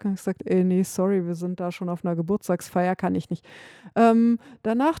Sonntag. Und ich gesagt, nee, sorry, wir sind da schon auf einer Geburtstagsfeier, kann ich nicht.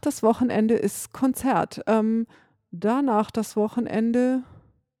 Danach das Wochenende ist Konzert. Danach das Wochenende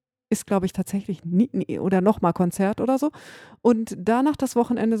ist, glaube ich, tatsächlich nie oder nochmal Konzert oder so. Und danach das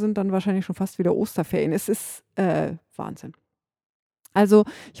Wochenende sind dann wahrscheinlich schon fast wieder Osterferien. Es ist Wahnsinn. Also,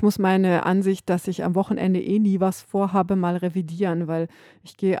 ich muss meine Ansicht, dass ich am Wochenende nie was vorhabe, mal revidieren, weil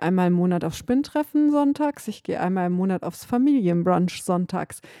ich gehe einmal im Monat aufs Spinntreffen sonntags, ich gehe einmal im Monat aufs Familienbrunch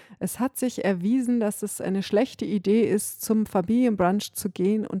sonntags. Es hat sich erwiesen, dass es eine schlechte Idee ist, zum Familienbrunch zu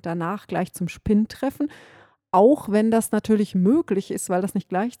gehen und danach gleich zum Spinntreffen. auch wenn das natürlich möglich ist, weil das nicht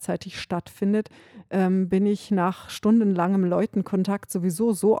gleichzeitig stattfindet, bin ich nach stundenlangem Leutenkontakt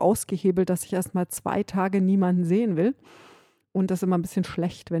sowieso so ausgehebelt, dass ich erst mal 2 Tage niemanden sehen will. Und das ist immer ein bisschen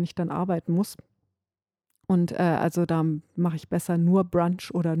schlecht, wenn ich dann arbeiten muss. Und, also, da mache ich besser nur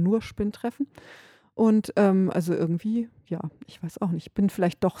Brunch oder nur Spinntreffen. Und, also, irgendwie, ja, ich weiß auch nicht, ich bin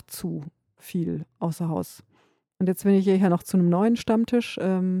vielleicht doch zu viel außer Haus. Und jetzt bin ich hier noch zu einem neuen Stammtisch.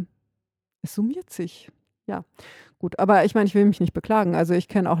 Es summiert sich. Ja, gut. Aber ich meine, ich will mich nicht beklagen. Also, ich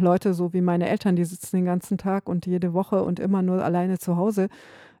kenne auch Leute, so wie meine Eltern, die sitzen den ganzen Tag und jede Woche und immer nur alleine zu Hause.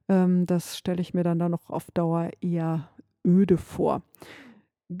 Das stelle ich mir dann da noch auf Dauer eher öde vor.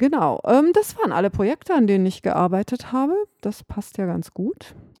 Genau, das waren alle Projekte, an denen ich gearbeitet habe. Das passt ja ganz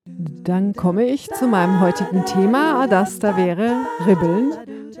gut. Dann komme ich zu meinem heutigen Thema, das da wäre Ribbeln,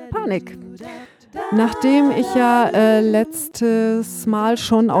 Panik. Nachdem ich ja letztes Mal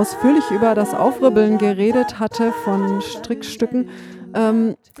schon ausführlich über das Aufribbeln geredet hatte von Strickstücken,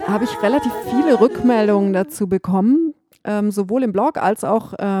 habe ich relativ viele Rückmeldungen dazu bekommen, sowohl im Blog als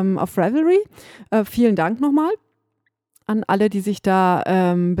auch auf Ravelry. Vielen Dank nochmal an alle, die sich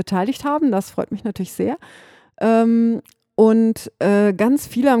da beteiligt haben. Das freut mich natürlich sehr. Und ganz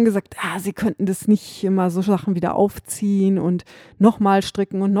viele haben gesagt, sie könnten das nicht immer so Sachen wieder aufziehen und nochmal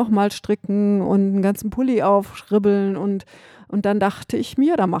stricken und einen ganzen Pulli aufschribbeln. Und dann dachte ich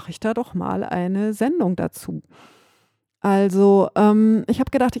mir, da mache ich da doch mal eine Sendung dazu. Also ich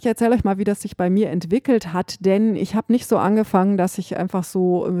habe gedacht, ich erzähle euch mal, wie das sich bei mir entwickelt hat, denn ich habe nicht so angefangen, dass ich einfach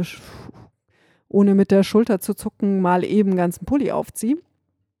so, ohne mit der Schulter zu zucken, mal eben einen ganzen Pulli aufziehe.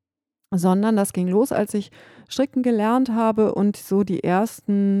 Sondern das ging los, als ich stricken gelernt habe und so die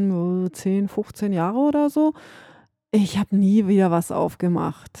ersten 10, 15 Jahre oder so. Ich habe nie wieder was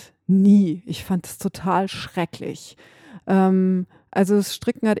aufgemacht. Nie. Ich fand es total schrecklich. Also das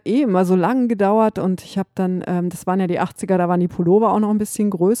Stricken hat immer so lang gedauert und ich habe dann, das waren ja die 80er, da waren die Pullover auch noch ein bisschen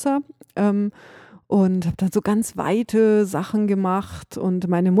größer. Und habe dann so ganz weite Sachen gemacht und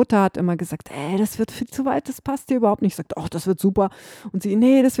meine Mutter hat immer gesagt, das wird viel zu weit, das passt dir überhaupt nicht. Ich sagte, das wird super. Und sie,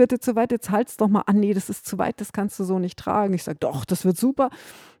 nee, das wird dir zu weit, jetzt halt's doch mal an. Nee, das ist zu weit, das kannst du so nicht tragen. Ich sage, doch, das wird super.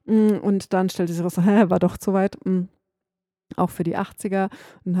 Und dann stellte sie raus, war doch zu weit. Auch für die 80er.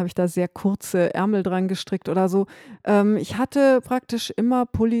 Und dann habe ich da sehr kurze Ärmel dran gestrickt oder so. Ich hatte praktisch immer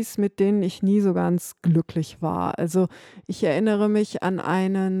Pullis, mit denen ich nie so ganz glücklich war. Also ich erinnere mich an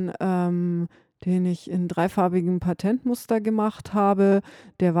einen, den ich in dreifarbigem Patentmuster gemacht habe.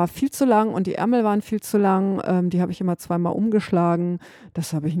 Der war viel zu lang und die Ärmel waren viel zu lang. Die habe ich immer zweimal umgeschlagen.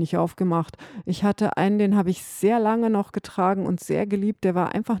 Das habe ich nicht aufgemacht. Ich hatte einen, den habe ich sehr lange noch getragen und sehr geliebt. Der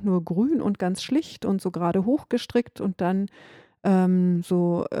war einfach nur grün und ganz schlicht und so gerade hochgestrickt und dann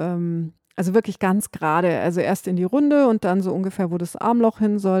also wirklich ganz gerade. Also erst in die Runde und dann so ungefähr, wo das Armloch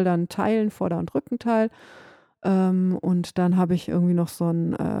hin soll, dann teilen, Vorder- und Rückenteil. Und dann habe ich irgendwie noch so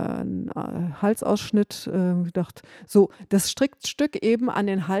einen Halsausschnitt gedacht, so das Strickstück eben an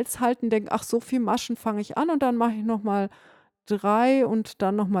den Hals halten, denke, ach, so viel Maschen fange ich an und dann mache ich nochmal 3 und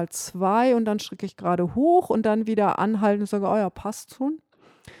dann nochmal 2 und dann stricke ich gerade hoch und dann wieder anhalten und sage, oh ja, passt schon.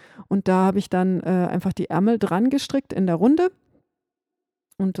 Und da habe ich dann einfach die Ärmel dran gestrickt in der Runde.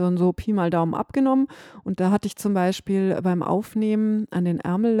 Und dann so Pi mal Daumen abgenommen. Und da hatte ich zum Beispiel beim Aufnehmen an den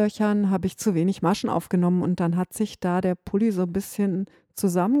Ärmellöchern habe ich zu wenig Maschen aufgenommen und dann hat sich da der Pulli so ein bisschen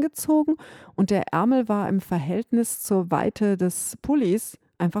zusammengezogen und der Ärmel war im Verhältnis zur Weite des Pullis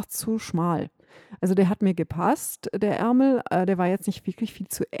einfach zu schmal. Also der hat mir gepasst, der Ärmel, der war jetzt nicht wirklich viel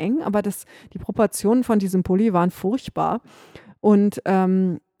zu eng, aber die Proportionen von diesem Pulli waren furchtbar. Und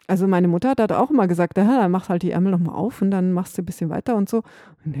also meine Mutter hat auch immer gesagt, dann machst halt die Ärmel nochmal auf und dann machst du ein bisschen weiter und so.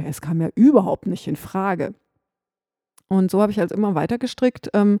 Und es kam ja überhaupt nicht in Frage. Und so habe ich halt immer weiter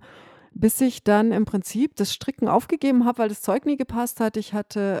gestrickt, bis ich dann im Prinzip das Stricken aufgegeben habe, weil das Zeug nie gepasst hat. Ich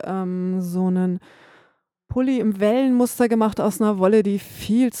hatte so einen Pulli im Wellenmuster gemacht aus einer Wolle, die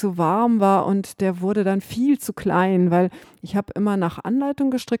viel zu warm war und der wurde dann viel zu klein, weil ich habe immer nach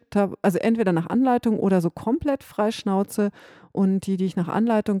Anleitung gestrickt, also entweder nach Anleitung oder so komplett Freischnauze und die ich nach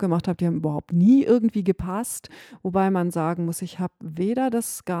Anleitung gemacht habe, die haben überhaupt nie irgendwie gepasst, wobei man sagen muss, ich habe weder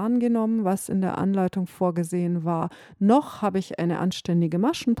das Garn genommen, was in der Anleitung vorgesehen war, noch habe ich eine anständige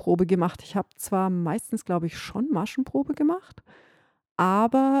Maschenprobe gemacht. Ich habe zwar meistens, glaube ich, schon Maschenprobe gemacht,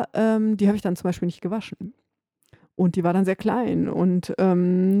 aber die habe ich dann zum Beispiel nicht gewaschen. Und die war dann sehr klein und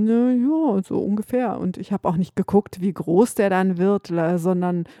ja, so ungefähr. Und ich habe auch nicht geguckt, wie groß der dann wird,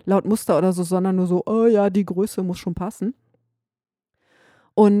 sondern laut Muster oder so, sondern nur so, oh ja, die Größe muss schon passen.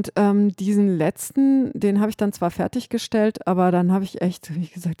 Und diesen letzten, den habe ich dann zwar fertiggestellt, aber dann habe ich echt wie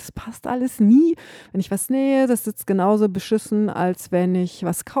gesagt, das passt alles nie. Wenn ich was nähe, das sitzt genauso beschissen, als wenn ich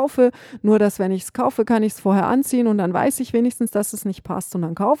was kaufe. Nur, dass wenn ich es kaufe, kann ich es vorher anziehen und dann weiß ich wenigstens, dass es nicht passt und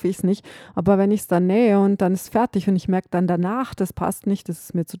dann kaufe ich es nicht. Aber wenn ich es dann nähe und dann ist fertig und ich merke dann danach, das passt nicht, das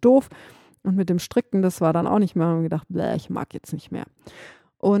ist mir zu doof. Und mit dem Stricken, das war dann auch nicht mehr. Und ich gedacht, bläh, ich mag jetzt nicht mehr.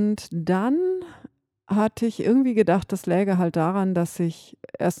 Und dann hatte ich irgendwie gedacht, das läge halt daran, dass ich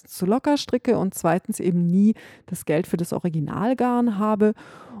erstens zu locker stricke und zweitens eben nie das Geld für das Originalgarn habe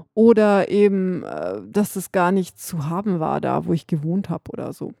oder eben, dass es gar nicht zu haben war da, wo ich gewohnt habe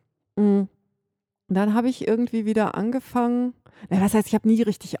oder so. Mm. Dann habe ich irgendwie wieder angefangen, was heißt, ich habe nie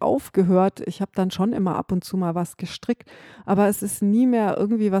richtig aufgehört. Ich habe dann schon immer ab und zu mal was gestrickt, aber es ist nie mehr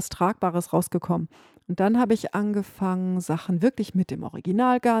irgendwie was Tragbares rausgekommen. Und dann habe ich angefangen, Sachen wirklich mit dem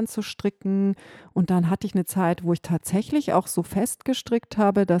Originalgarn zu stricken. Und dann hatte ich eine Zeit, wo ich tatsächlich auch so fest gestrickt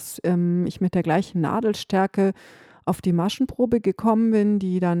habe, dass ich mit der gleichen Nadelstärke auf die Maschenprobe gekommen bin,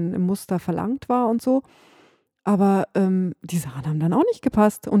 die dann im Muster verlangt war und so. Aber die Sachen haben dann auch nicht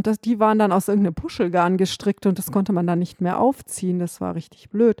gepasst. Und die waren dann aus irgendeinem Puschelgarn gestrickt und das konnte man dann nicht mehr aufziehen. Das war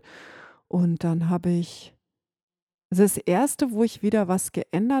richtig blöd. Und dann habe ich, also das erste, wo ich wieder was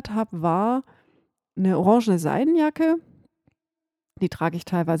geändert habe, war eine orangene Seidenjacke. Die trage ich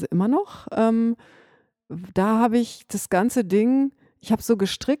teilweise immer noch. Da habe ich das ganze Ding, ich habe so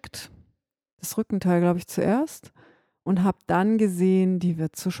gestrickt, das Rückenteil, glaube ich, zuerst und habe dann gesehen, die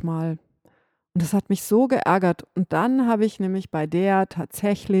wird zu schmal. Und das hat mich so geärgert. Und dann habe ich nämlich bei der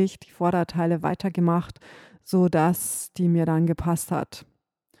tatsächlich die Vorderteile weitergemacht, sodass die mir dann gepasst hat.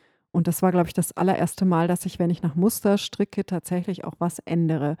 Und das war, glaube ich, das allererste Mal, dass ich, wenn ich nach Muster stricke, tatsächlich auch was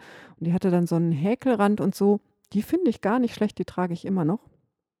ändere. Und die hatte dann so einen Häkelrand und so. Die finde ich gar nicht schlecht, die trage ich immer noch.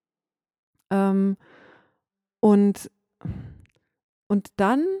 Ähm, und, und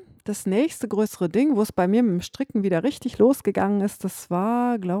dann das nächste größere Ding, wo es bei mir mit dem Stricken wieder richtig losgegangen ist, das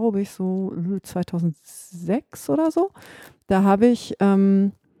war, glaube ich, so 2006 oder so. Da habe ich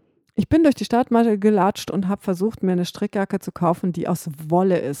bin durch die Stadt mal gelatscht und habe versucht, mir eine Strickjacke zu kaufen, die aus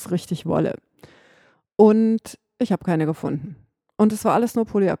Wolle ist, richtig Wolle. Und ich habe keine gefunden. Und es war alles nur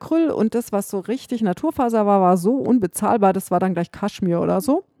Polyacryl und das, was so richtig Naturfaser war, war so unbezahlbar, das war dann gleich Kaschmir oder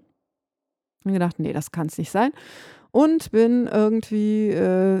so. Ich habe gedacht, nee, das kann es nicht sein. Und bin irgendwie,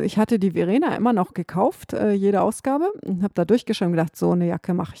 ich hatte die Verena immer noch gekauft, jede Ausgabe, und habe da durchgeschaut und gedacht, so eine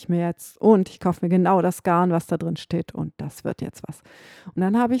Jacke mache ich mir jetzt. Und ich kaufe mir genau das Garn, was da drin steht. Und das wird jetzt was. Und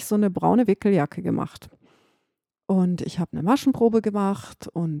dann habe ich so eine braune Wickeljacke gemacht. Und ich habe eine Maschenprobe gemacht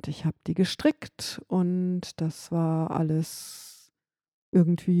und ich habe die gestrickt. Und das war alles,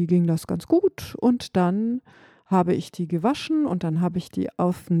 irgendwie ging das ganz gut. Und dann habe ich die gewaschen und dann habe ich die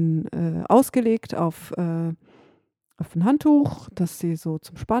ausgelegt auf ein Handtuch, das sie so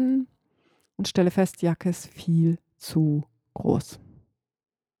zum Spannen und stelle fest, die Jacke ist viel zu groß.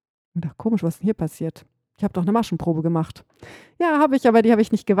 Ich dachte, komisch, was ist denn hier passiert? Ich habe doch eine Maschenprobe gemacht. Ja, habe ich, aber die habe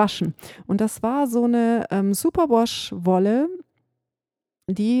ich nicht gewaschen. Und das war so eine Superwash-Wolle,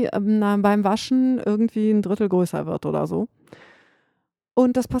 die beim Waschen irgendwie ein Drittel größer wird oder so.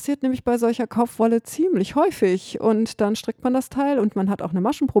 Und das passiert nämlich bei solcher Kaufwolle ziemlich häufig. Und dann strickt man das Teil und man hat auch eine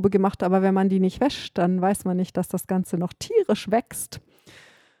Maschenprobe gemacht, aber wenn man die nicht wäscht, dann weiß man nicht, dass das Ganze noch tierisch wächst.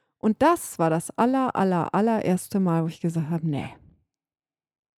 Und das war das allererste Mal, wo ich gesagt habe, nee,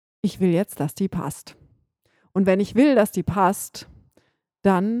 ich will jetzt, dass die passt. Und wenn ich will, dass die passt,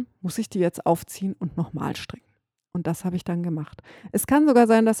 dann muss ich die jetzt aufziehen und nochmal stricken. Und das habe ich dann gemacht. Es kann sogar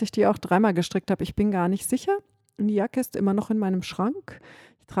sein, dass ich die auch dreimal gestrickt habe. Ich bin gar nicht sicher. Die Jacke ist immer noch in meinem Schrank.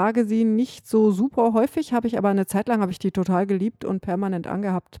 Ich trage sie nicht so super häufig, habe ich aber eine Zeit lang habe ich die total geliebt und permanent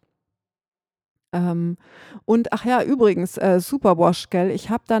angehabt. Und ach ja, übrigens, Superwash, gell? Ich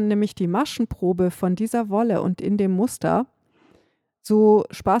habe dann nämlich die Maschenprobe von dieser Wolle und in dem Muster so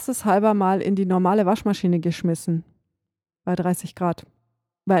spaßeshalber mal in die normale Waschmaschine geschmissen. Bei 30 Grad.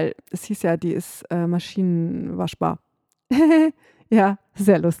 Weil es hieß ja, die ist maschinenwaschbar. Ja,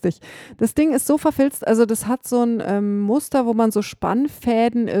 sehr lustig. Das Ding ist so verfilzt, also das hat so ein Muster, wo man so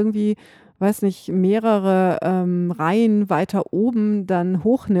Spannfäden irgendwie, weiß nicht, mehrere Reihen weiter oben dann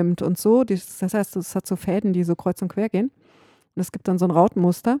hochnimmt und so. Das heißt, es hat so Fäden, die so kreuz und quer gehen. Und es gibt dann so ein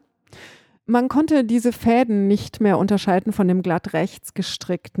Rautenmuster. Man konnte diese Fäden nicht mehr unterscheiden von dem glatt rechts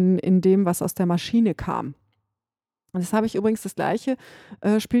gestrickten in dem, was aus der Maschine kam. Und das habe ich übrigens das gleiche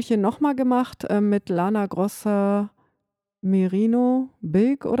Spielchen nochmal gemacht mit Lana Grossa Merino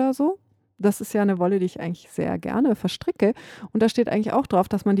Bilk oder so. Das ist ja eine Wolle, die ich eigentlich sehr gerne verstricke. Und da steht eigentlich auch drauf,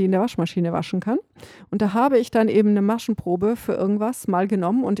 dass man die in der Waschmaschine waschen kann. Und da habe ich dann eben eine Maschenprobe für irgendwas mal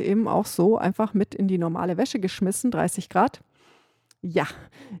genommen und eben auch so einfach mit in die normale Wäsche geschmissen, 30 Grad. Ja,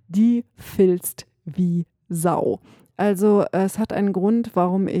 die filzt wie Sau. Also es hat einen Grund,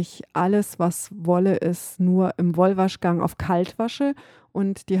 warum ich alles, was Wolle ist, nur im Wollwaschgang auf kalt wasche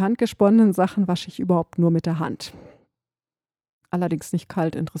und die handgesponnenen Sachen wasche ich überhaupt nur mit der Hand. Allerdings nicht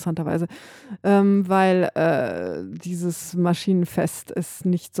kalt, interessanterweise, weil dieses Maschinenfest ist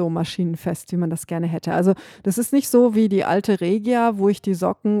nicht so maschinenfest, wie man das gerne hätte. Also das ist nicht so wie die alte Regia, wo ich die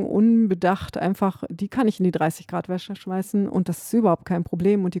Socken unbedacht einfach, die kann ich in die 30 Grad Wäsche schmeißen und das ist überhaupt kein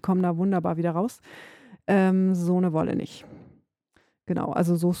Problem und die kommen da wunderbar wieder raus. So eine Wolle nicht. Genau,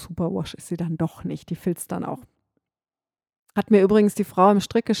 also so Superwash ist sie dann doch nicht. Die filzt dann auch. Hat mir übrigens die Frau im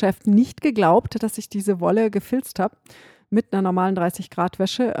Strickgeschäft nicht geglaubt, dass ich diese Wolle gefilzt habe mit einer normalen 30 Grad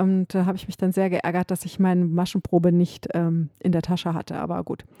Wäsche. Und da habe ich mich dann sehr geärgert, dass ich meine Maschenprobe nicht in der Tasche hatte. Aber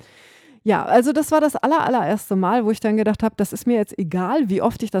gut. Ja, also das war das allererste Mal, wo ich dann gedacht habe, das ist mir jetzt egal, wie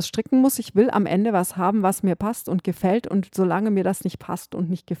oft ich das stricken muss. Ich will am Ende was haben, was mir passt und gefällt. Und solange mir das nicht passt und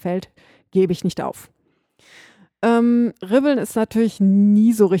nicht gefällt, gebe ich nicht auf. Ribbeln ist natürlich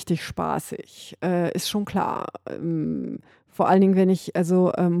nie so richtig spaßig, ist schon klar. Vor allen Dingen, wenn ich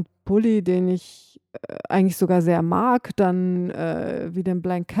Pulli, den ich eigentlich sogar sehr mag, dann wie den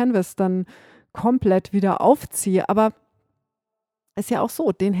Blank Canvas dann komplett wieder aufziehe. Aber ist ja auch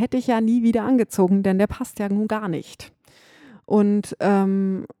so, den hätte ich ja nie wieder angezogen, denn der passt ja nun gar nicht. Und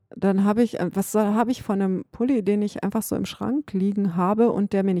dann habe ich, habe ich von einem Pulli, den ich einfach so im Schrank liegen habe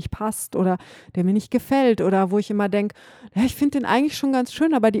und der mir nicht passt oder der mir nicht gefällt oder wo ich immer denke, ja, ich finde den eigentlich schon ganz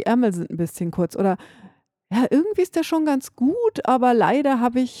schön, aber die Ärmel sind ein bisschen kurz oder ja, irgendwie ist der schon ganz gut, aber leider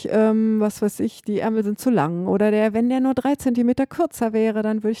habe ich, was weiß ich, die Ärmel sind zu lang oder wenn der nur 3 Zentimeter kürzer wäre,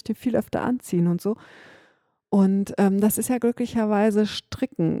 dann würde ich den viel öfter anziehen und so. Und das ist ja glücklicherweise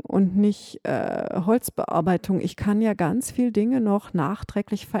Stricken und nicht Holzbearbeitung. Ich kann ja ganz viel Dinge noch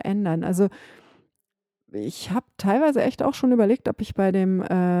nachträglich verändern. Also ich habe teilweise echt auch schon überlegt, ob ich bei dem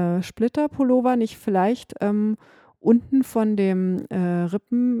Splitterpullover nicht vielleicht unten von dem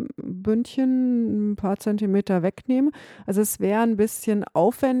Rippenbündchen ein paar Zentimeter wegnehme. Also es wäre ein bisschen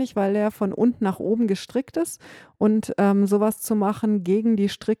aufwendig, weil der von unten nach oben gestrickt ist. Und sowas zu machen gegen die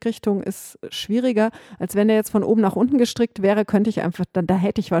Strickrichtung ist schwieriger, als wenn der jetzt von oben nach unten gestrickt wäre, könnte ich einfach, da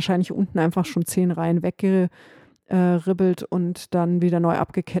hätte ich wahrscheinlich unten einfach schon 10 Reihen weggeribbelt und dann wieder neu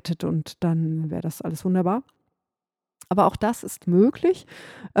abgekettet und dann wäre das alles wunderbar. Aber auch das ist möglich.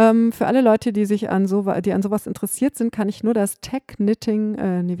 Für alle Leute, die an sowas interessiert sind, kann ich nur das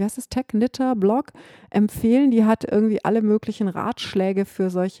Tech-Knitter-Blog empfehlen. Die hat irgendwie alle möglichen Ratschläge für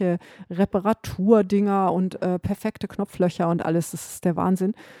solche Reparaturdinger und perfekte Knopflöcher und alles. Das ist der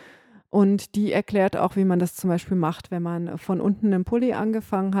Wahnsinn. Und die erklärt auch, wie man das zum Beispiel macht, wenn man von unten einen Pulli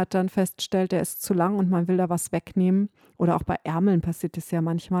angefangen hat, dann feststellt, der ist zu lang und man will da was wegnehmen. Oder auch bei Ärmeln passiert das ja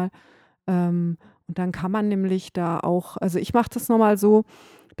manchmal. Und dann kann man nämlich da auch, also ich mache das nochmal so,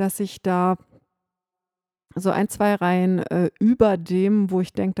 dass ich da so 1, 2 Reihen über dem, wo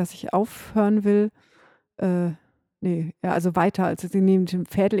ich denke, dass ich aufhören will, also weiter, also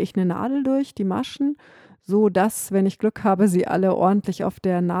fädel ich eine Nadel durch, die Maschen, so dass, wenn ich Glück habe, sie alle ordentlich auf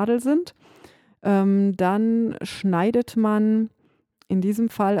der Nadel sind. Dann schneidet man in diesem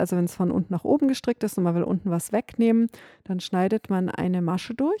Fall, also wenn es von unten nach oben gestrickt ist und man will unten was wegnehmen, dann schneidet man eine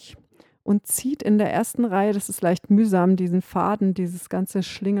Masche durch und zieht in der ersten Reihe, das ist leicht mühsam, diesen Faden, dieses ganze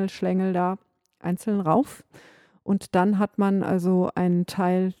Schlingel da einzeln rauf. Und dann hat man also einen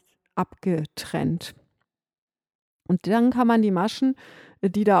Teil abgetrennt. Und dann kann man die Maschen,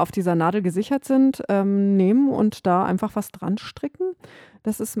 die da auf dieser Nadel gesichert sind, nehmen und da einfach was dran stricken.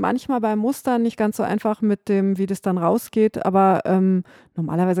 Das ist manchmal bei Mustern nicht ganz so einfach mit dem, wie das dann rausgeht, aber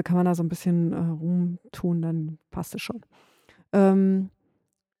normalerweise kann man da so ein bisschen rumtun, dann passt es schon.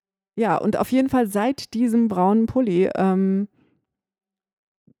 Ja, und auf jeden Fall seit diesem braunen Pulli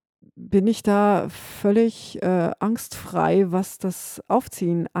bin ich da völlig angstfrei, was das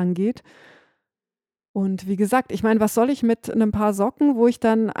Aufziehen angeht. Und wie gesagt, ich meine, was soll ich mit einem Paar Socken, wo ich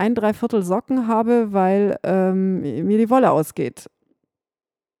dann 1/3 Socken habe, weil mir die Wolle ausgeht?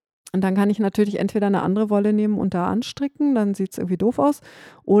 Und dann kann ich natürlich entweder eine andere Wolle nehmen und da anstricken, dann sieht es irgendwie doof aus,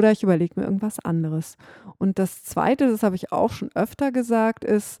 oder ich überlege mir irgendwas anderes. Und das Zweite, das habe ich auch schon öfter gesagt,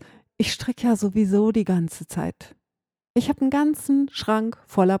 ist, ich stricke ja sowieso die ganze Zeit. Ich habe einen ganzen Schrank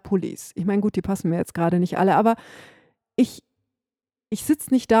voller Pullis. Ich meine, gut, die passen mir jetzt gerade nicht alle, aber ich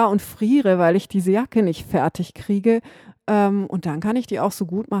sitze nicht da und friere, weil ich diese Jacke nicht fertig kriege. Und dann kann ich die auch so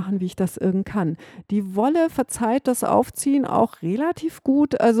gut machen, wie ich das irgend kann. Die Wolle verzeiht das Aufziehen auch relativ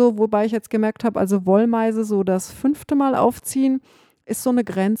gut. Also, wobei ich jetzt gemerkt habe, also Wollmeise so das 5. Mal aufziehen ist so eine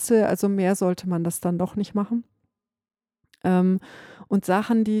Grenze. Also mehr sollte man das dann doch nicht machen. Und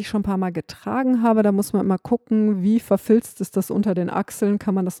Sachen, die ich schon ein paar Mal getragen habe, da muss man immer gucken, wie verfilzt ist das unter den Achseln,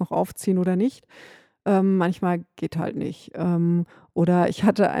 kann man das noch aufziehen oder nicht. Manchmal geht halt nicht. Oder ich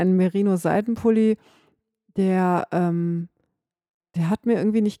hatte einen Merino-Seidenpulli, der, der hat mir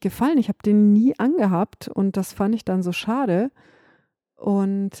irgendwie nicht gefallen. Ich habe den nie angehabt und das fand ich dann so schade.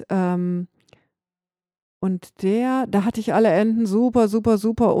 Und, da hatte ich alle Enden super, super,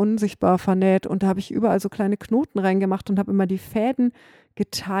 super unsichtbar vernäht und da habe ich überall so kleine Knoten reingemacht und habe immer die Fäden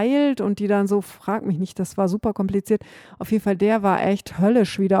geteilt und die dann so frag mich nicht, das war super kompliziert. Auf jeden Fall, der war echt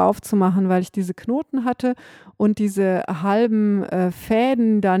höllisch wieder aufzumachen, weil ich diese Knoten hatte und diese halben,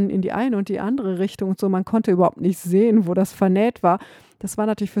 Fäden dann in die eine und die andere Richtung und so. Man konnte überhaupt nicht sehen, wo das vernäht war. Das war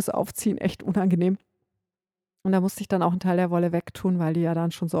natürlich fürs Aufziehen echt unangenehm. Und da musste ich dann auch 'n Teil der Wolle wegtun, weil die ja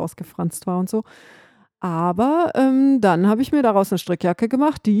dann schon so ausgefranst war und so. Aber, dann habe ich mir daraus 'ne Strickjacke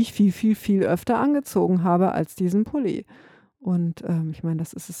gemacht, die ich viel, viel, viel öfter angezogen habe als diesen Pulli. Und, ich meine,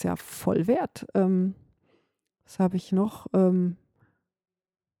 das ist es ja voll wert. Was habe ich noch?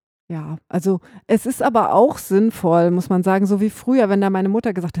 Ja, also, es ist aber auch sinnvoll, muss man sagen, so wie früher, wenn da meine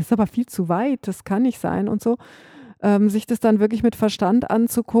Mutter gesagt hat: „Das ist aber viel zu weit, das kann nicht sein“ und so. Sich das dann wirklich mit Verstand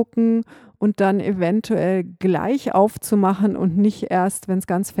anzugucken und dann eventuell gleich aufzumachen und nicht erst, wenn es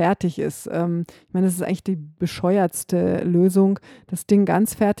ganz fertig ist. Ich meine, das ist eigentlich die bescheuertste Lösung, das Ding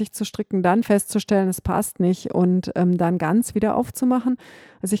ganz fertig zu stricken, dann festzustellen, es passt nicht und, dann ganz wieder aufzumachen.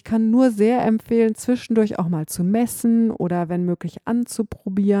 Also, ich kann nur sehr empfehlen, zwischendurch auch mal zu messen oder wenn möglich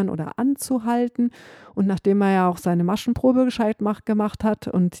anzuprobieren oder anzuhalten. Und nachdem man ja auch seine Maschenprobe gescheit gemacht hat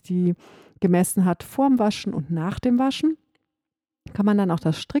und die gemessen hat vorm Waschen und nach dem Waschen, kann man dann auch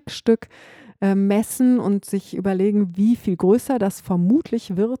das Strickstück, messen und sich überlegen, wie viel größer das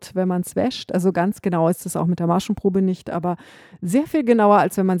vermutlich wird, wenn man es wäscht. Also, ganz genau ist es auch mit der Maschenprobe nicht, aber sehr viel genauer,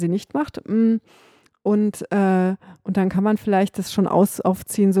 als wenn man sie nicht macht. Und dann kann man vielleicht das schon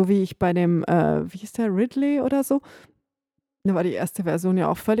aufziehen, so wie ich bei dem, wie hieß der, Ridley oder so? Da war die erste Version ja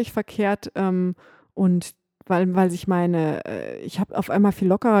auch völlig verkehrt, und weil sich ich habe auf einmal viel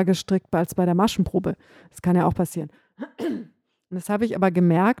lockerer gestrickt als bei der Maschenprobe. Das kann ja auch passieren. Und das habe ich aber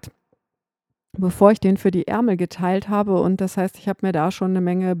gemerkt, bevor ich den für die Ärmel geteilt habe und das heißt, ich habe mir da schon 'ne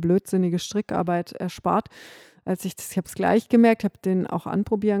Menge blödsinnige Strickarbeit erspart. Ich habe es gleich gemerkt, habe den auch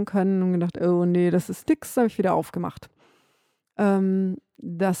anprobieren können und gedacht: „Oh ne, das ist nix“, habe ich wieder aufgemacht.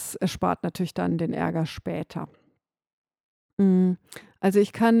 Das erspart natürlich dann den Ärger später. Hm, also,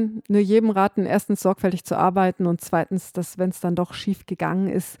 ich kann nur jedem raten, erstens sorgfältig zu arbeiten und zweitens, dass, wenn es dann doch schief gegangen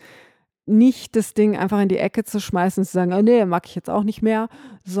ist, nicht das Ding einfach in die Ecke zu schmeißen und zu sagen: ne, mag ich jetzt auch nicht mehr“,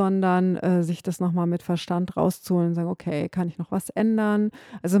 sondern, sich das noch mal mit Verstand rauszuholen und sagen: „Okay, kann ich noch was ändern?“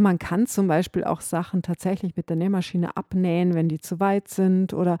 Also, man kann zum Beispiel auch Sachen tatsächlich mit der Nähmaschine abnähen, wenn die zu weit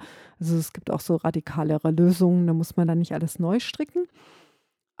sind oder es gibt auch so radikalere Lösungen, da muss man dann nicht alles neu stricken.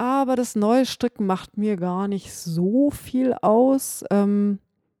 Aber das neue Stricken macht mir gar nicht so viel aus.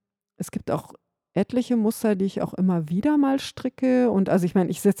 Es gibt auch etliche Muster, die ich auch immer wieder mal stricke und also, ich meine,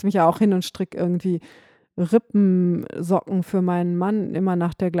 ich setze mich ja auch hin und stricke irgendwie Rippensocken für meinen Mann immer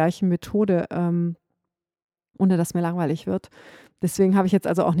nach der gleichen Methode, ohne dass mir langweilig wird. Deswegen habe ich jetzt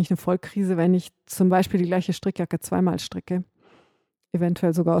also auch nicht 'ne Vollkrise, wenn ich zum Beispiel die gleiche Strickjacke zweimal stricke,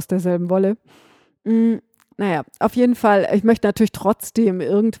 eventuell sogar aus derselben Wolle. Hm, na ja, auf jeden Fall, ich möchte natürlich trotzdem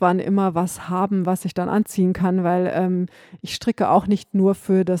irgendwann immer was haben, was ich dann anziehen kann, weil, ich stricke auch nicht nur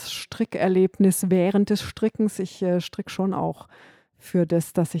für das Strickerlebnis während des Strickens. Ich, stricke schon auch für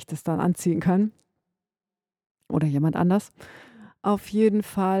das, dass ich das dann anziehen kann oder jemand anders. Auf jeden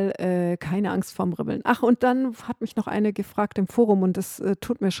Fall, keine Angst vorm Ribbeln. Ach, und dann hat mich noch eine gefragt im Forum und es,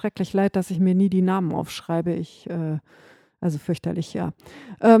 tut mir schrecklich leid, dass ich mir nie die Namen aufschreibe. Also fürchterlich, ja.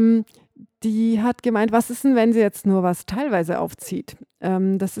 Ähm, Die hat gemeint: „Was ist denn, wenn sie jetzt nur was teilweise aufzieht?“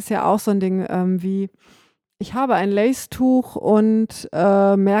 Das ist ja auch so 'n Ding, wie ich habe ein Lacetuch und,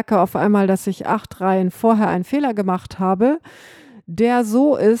 merke auf einmal, dass ich 8 Reihen vorher einen Fehler gemacht habe, der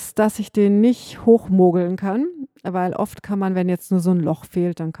so ist, dass ich den nicht hochmogeln kann, weil oft kann man, wenn jetzt nur so 'n Loch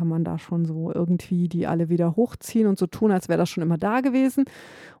fehlt, dann kann man da schon so irgendwie die alle wieder hochziehen und so tun, als wäre das schon immer da gewesen.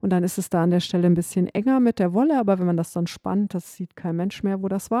 Und dann ist es da an der Stelle 'n bisschen enger mit der Wolle, aber wenn man das dann spannt, das sieht kein Mensch mehr, wo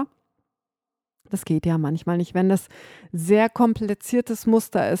das war. Das geht ja manchmal nicht. Wenn das sehr kompliziertes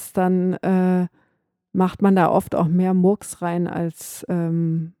Muster ist, dann, macht man da oft auch mehr Murks rein, als,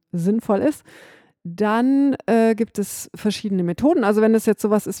 sinnvoll ist. Dann, gibt es verschiedene Methoden. Also, wenn es jetzt so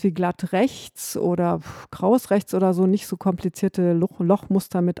was ist wie glatt rechts oder kraus rechts oder so, nicht so komplizierte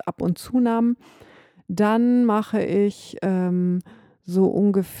Lochmuster mit Ab und Zunahmen, dann mache ich, so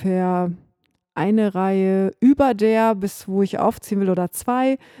ungefähr eine Reihe über der, bis wo ich aufziehen will oder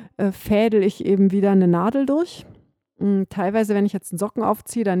 2, fädel ich eben wieder eine Nadel durch. Teilweise, wenn ich jetzt einen Socken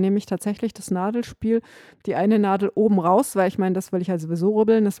aufziehe, dann nehme ich tatsächlich das Nadelspiel, die eine Nadel oben raus, weil ich meine, das will ich ja sowieso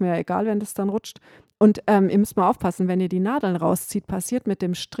ribbeln, ist mir ja egal, wenn das dann rutscht. Und ihr müsst mal aufpassen, wenn ihr die Nadeln rauszieht, passiert mit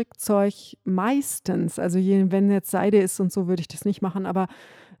dem Strickzeug meistens, also wenn jetzt Seide ist und so, würde ich das nicht machen, aber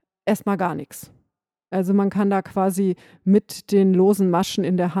erstmal gar nichts. Also man kann da quasi mit den losen Maschen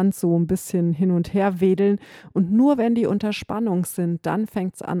in der Hand so ein bisschen hin und her wedeln und nur wenn die unter Spannung sind, dann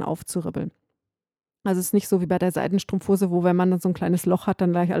fängt es an aufzuribbeln. Also es ist nicht so wie bei der Seidenstrumpfhose, wo wenn man dann so ein kleines Loch hat,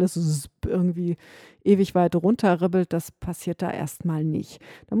 dann gleich alles so irgendwie ewig weit runterribbelt. Das passiert da erstmal nicht.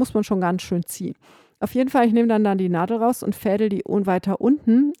 Da muss man schon ganz schön ziehen. Auf jeden Fall, ich nehme dann die Nadel raus und fädel die weiter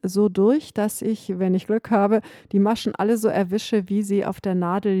unten so durch, dass ich, wenn ich Glück habe, die Maschen alle so erwische, wie sie auf der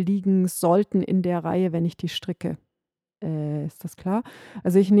Nadel liegen sollten in der Reihe, wenn ich die stricke. Ist das klar?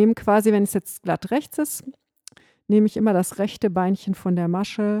 Also ich nehme quasi, wenn es jetzt glatt rechts ist, nehme ich immer das rechte Beinchen von der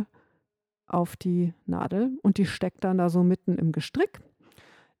Masche auf die Nadel und die steckt dann da so mitten im Gestrick.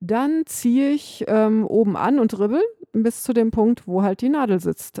 Dann ziehe ich oben an und ribbel bis zu dem Punkt, wo halt die Nadel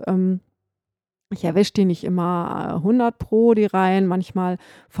sitzt. Ich erwische die nicht immer 100 pro die Reihen, manchmal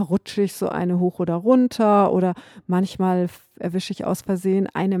verrutsche ich so eine hoch oder runter oder manchmal erwische ich aus Versehen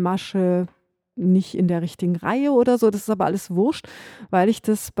eine Masche nicht in der richtigen Reihe oder so. Das ist aber alles wurscht, weil ich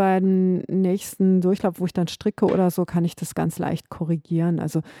das beim nächsten Durchlauf, wo ich dann stricke oder so, kann ich das ganz leicht korrigieren.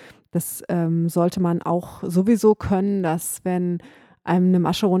 Also das sollte man auch sowieso können, dass wenn einem eine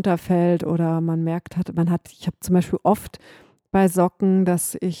Masche runterfällt oder man merkt, ich habe zum Beispiel oft bei Socken,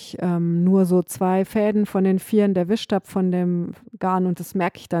 dass ich nur so 2 Fäden von den 4 erwischt habe von dem Garn und das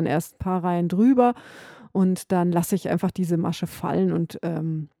merke ich dann erst ein paar Reihen drüber und dann lasse ich einfach diese Masche fallen und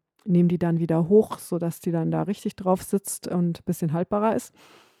nehme die dann wieder hoch, sodass die dann da richtig drauf sitzt und ein bisschen haltbarer ist.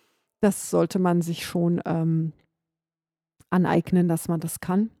 Das sollte man sich schon aneignen, dass man das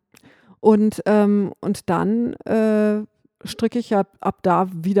kann. Und dann stricke ich ab da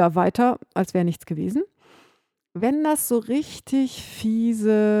wieder weiter, als wäre nichts gewesen. Wenn das so richtig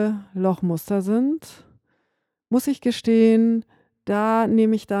fiese Lochmuster sind, muss ich gestehen, da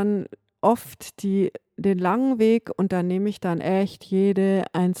nehme ich dann oft den langen Weg und da nehme ich dann echt jede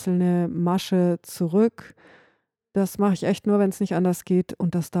einzelne Masche zurück. Das mache ich echt nur, wenn es nicht anders geht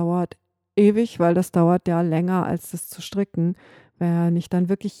und das dauert ewig, weil das dauert ja länger, als das zu stricken. Wenn ich dann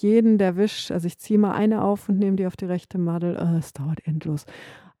wirklich jeden erwische, also ich ziehe mal eine auf und nehme die auf die rechte Nadel, es dauert endlos.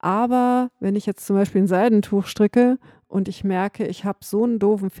 Aber wenn ich jetzt zum Beispiel ein Seidentuch stricke und ich merke, ich habe so einen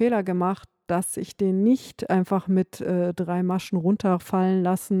doofen Fehler gemacht, dass ich den nicht einfach mit 3 Maschen runterfallen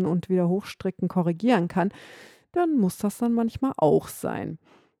lassen und wieder hochstricken korrigieren kann, dann muss das dann manchmal auch sein.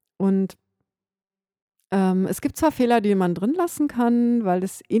 Und es gibt zwar Fehler, die man drin lassen kann, weil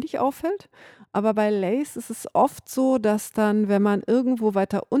das eh nicht auffällt, aber bei Lace ist es oft so, dass dann, wenn man irgendwo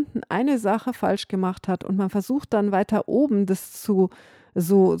weiter unten eine Sache falsch gemacht hat und man versucht dann weiter oben das so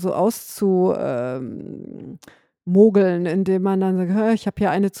mogeln, indem man dann sagt: „Hä, ich habe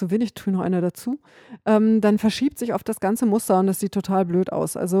hier eine zu wenig, tue noch eine dazu“, dann verschiebt sich oft das ganze Muster und das sieht total blöd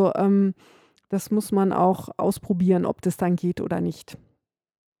aus. Also, das muss man auch ausprobieren, ob das dann geht oder nicht.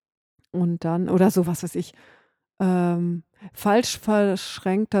 Und dann oder so, was weiß ich, falsch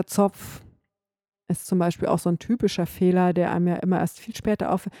verschränkter Zopf ist zum Beispiel auch so ein typischer Fehler, der einem ja immer erst viel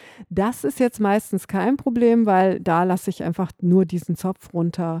später auffällt. Das ist jetzt meistens kein Problem, weil da lasse ich einfach nur diesen Zopf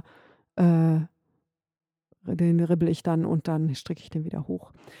runter, äh, den ribbel ich dann und dann stricke ich den wieder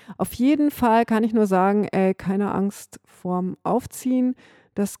hoch. Auf jeden Fall kann ich nur sagen, ey, keine Angst vorm Aufziehen.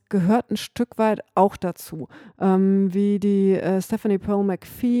 Das gehört ein Stück weit auch dazu. Wie die Stephanie Pearl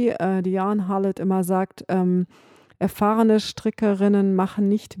McPhee, die Yarn Harlot immer sagt, erfahrene Strickerinnen machen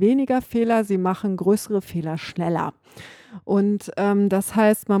nicht weniger Fehler, sie machen größere Fehler schneller. Und das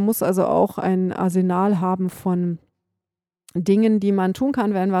heißt, man muss also auch ein Arsenal haben von Dingen, die man tun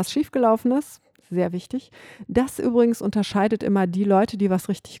kann, wenn was schiefgelaufen ist. Sehr wichtig. Das übrigens unterscheidet immer die Leute, die was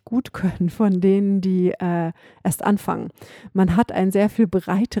richtig gut können, von denen, die erst anfangen. Man hat ein sehr viel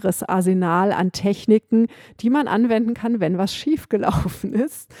breiteres Arsenal an Techniken, die man anwenden kann, wenn was schiefgelaufen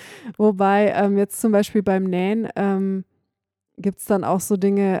ist. Wobei jetzt zum Beispiel beim Nähen gibt es dann auch so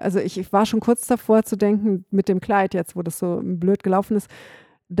Dinge, also ich war schon kurz davor zu denken, mit dem Kleid jetzt, wo das so blöd gelaufen ist,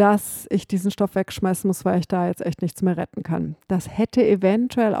 dass ich diesen Stoff wegschmeißen muss, weil ich da jetzt echt nichts mehr retten kann. Das hätte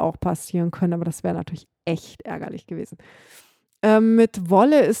eventuell auch passieren können, aber das wäre natürlich echt ärgerlich gewesen. Mit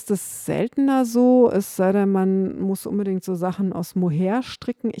Wolle ist es seltener so, es sei denn, man muss unbedingt so Sachen aus Mohair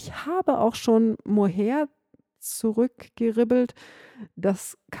stricken. Ich habe auch schon Mohair zurückgeribbelt.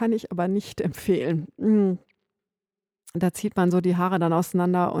 Das kann ich aber nicht empfehlen. Da zieht man so die Haare dann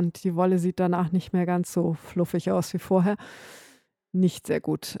auseinander und die Wolle sieht danach nicht mehr ganz so fluffig aus wie vorher. Nicht sehr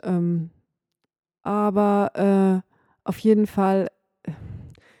gut. Aber auf jeden Fall,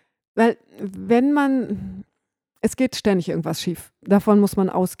 weil es geht ständig irgendwas schief. Davon muss man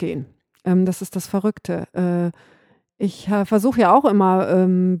ausgehen. Das ist das Verrückte. Ich versuche ja auch immer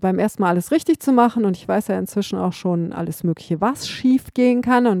beim ersten Mal alles richtig zu machen und ich weiß ja inzwischen auch schon alles Mögliche, was schief gehen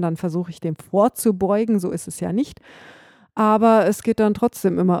kann und dann versuche ich dem vorzubeugen, so ist es ja nicht. Aber es geht dann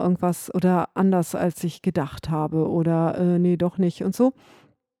trotzdem immer irgendwas oder anders, als ich gedacht habe oder nee, doch nicht und so.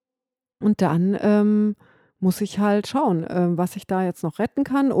 Und dann muss ich halt schauen, was ich da jetzt noch retten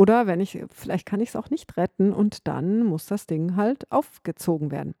kann oder vielleicht kann ich es auch nicht retten und dann muss das Ding halt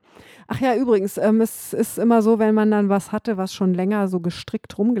aufgezogen werden. Ach ja, übrigens, es ist immer so, wenn man dann was hatte, was schon länger so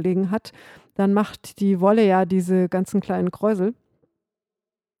gestrickt rumgelegen hat, dann macht die Wolle ja diese ganzen kleinen Kräusel,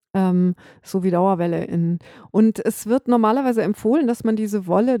 so wie Dauerwelle. Und es wird normalerweise empfohlen, dass man diese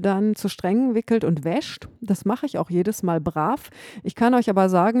Wolle dann zu Strängen wickelt und wäscht. Das mache ich auch jedes Mal brav. Ich kann euch aber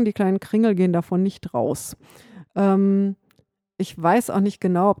sagen, die kleinen Kringel gehen davon nicht raus. Ähm, Ich weiß auch nicht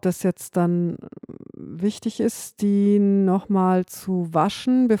genau, ob das jetzt dann wichtig ist, die nochmal zu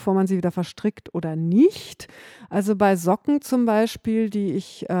waschen, bevor man sie wieder verstrickt oder nicht. Also bei Socken zum Beispiel, die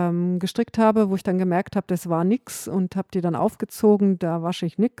ich gestrickt habe, wo ich dann gemerkt habe, das war nix und habe die dann aufgezogen, da wasche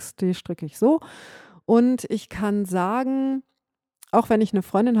ich nix, die stricke ich so. Und ich kann sagen, auch wenn ich eine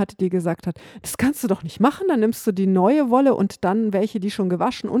Freundin hatte, die gesagt hat: „Das kannst du doch nicht machen, dann nimmst du die neue Wolle und dann welche, die schon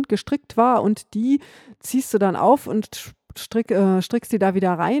gewaschen und gestrickt war und die ziehst du dann auf und strickst die da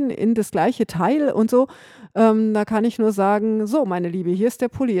wieder rein in das gleiche Teil und so.“ Da kann ich nur sagen: „So, meine Liebe, hier ist der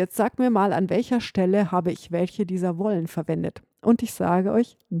Pulli. Jetzt sag mir mal, an welcher Stelle habe ich welche dieser Wollen verwendet?“ Und ich sage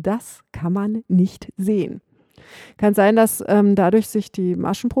euch, das kann man nicht sehen. Kann sein, dass dadurch sich die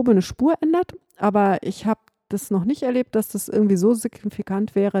Maschenprobe eine Spur ändert, aber ich habe das noch nicht erlebt, dass das irgendwie so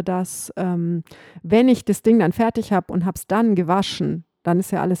signifikant wäre, dass wenn ich das Ding dann fertig habe und habe es dann gewaschen, dann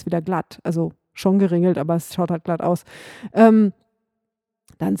ist ja alles wieder glatt. Also schon geringelt, aber es schaut halt glatt aus. Ähm,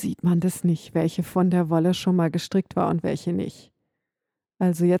 Dann sieht man das nicht, welche von der Wolle schon mal gestrickt war und welche nicht.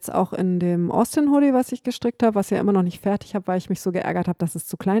 Also jetzt auch in dem Austin Hoodie, was ich gestrickt habe, was ich ja immer noch nicht fertig habe, weil ich mich so geärgert habe, dass es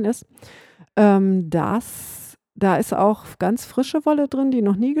zu klein ist. Da ist auch ganz frische Wolle drin, die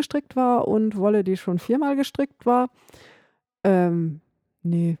noch nie gestrickt war und Wolle, die schon 4-mal gestrickt war.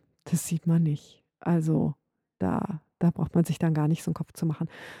 Ne, das sieht man nicht. Also, da braucht man sich dann gar nicht so 'n Kopf zu machen.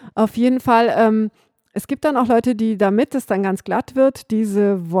 Auf jeden Fall, es gibt dann auch Leute, die, damit es dann ganz glatt wird,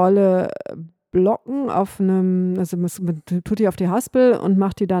 diese Wolle blocken auf 'nem, also, man tut die auf die Haspel und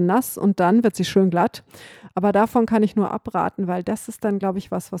macht die dann nass und dann wird sie schön glatt. Aber davon kann ich nur abraten, weil das ist dann, glaube ich,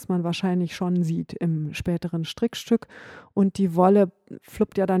 was man wahrscheinlich schon sieht im späteren Strickstück. Und die Wolle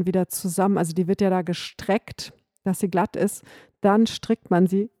fluppt ja dann wieder zusammen. Also, die wird ja da gestreckt, dass sie glatt ist. Dann strickt man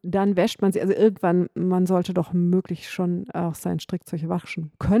sie, dann wäscht man sie. Also, irgendwann, man sollte doch möglichst schon auch sein Strickzeug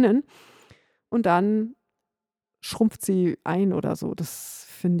waschen können. Und dann schrumpft sie ein oder so. Das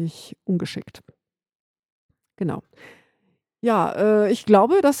finde ich ungeschickt. Genau. Ja, ich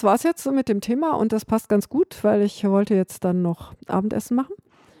glaube, das war's jetzt so mit dem Thema und das passt ganz gut, weil ich wollte jetzt dann noch Abendessen machen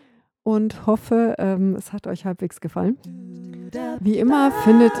und hoffe, es hat euch halbwegs gefallen. Wie immer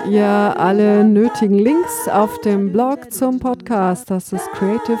findet ihr alle nötigen Links auf dem Blog zum Podcast. Das ist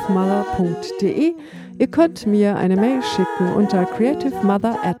creativemother.de. Ihr könnt mir eine Mail schicken unter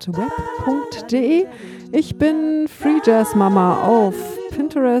creativemother@web.de. Ich bin Free Jazz Mama auf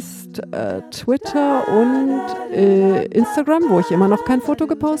Pinterest, Twitter und Instagram, wo ich immer noch kein Foto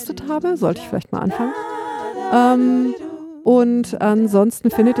gepostet habe. Sollte ich vielleicht mal anfangen. Und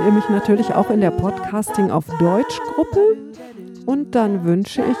ansonsten findet ihr mich natürlich auch in der Podcasting auf Deutsch Gruppe. Und dann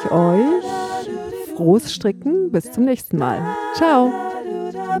wünsche ich euch frohes Stricken. Bis zum nächsten Mal. Ciao.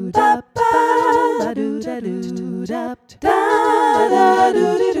 Da da da da da da da da da da da da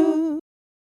da da.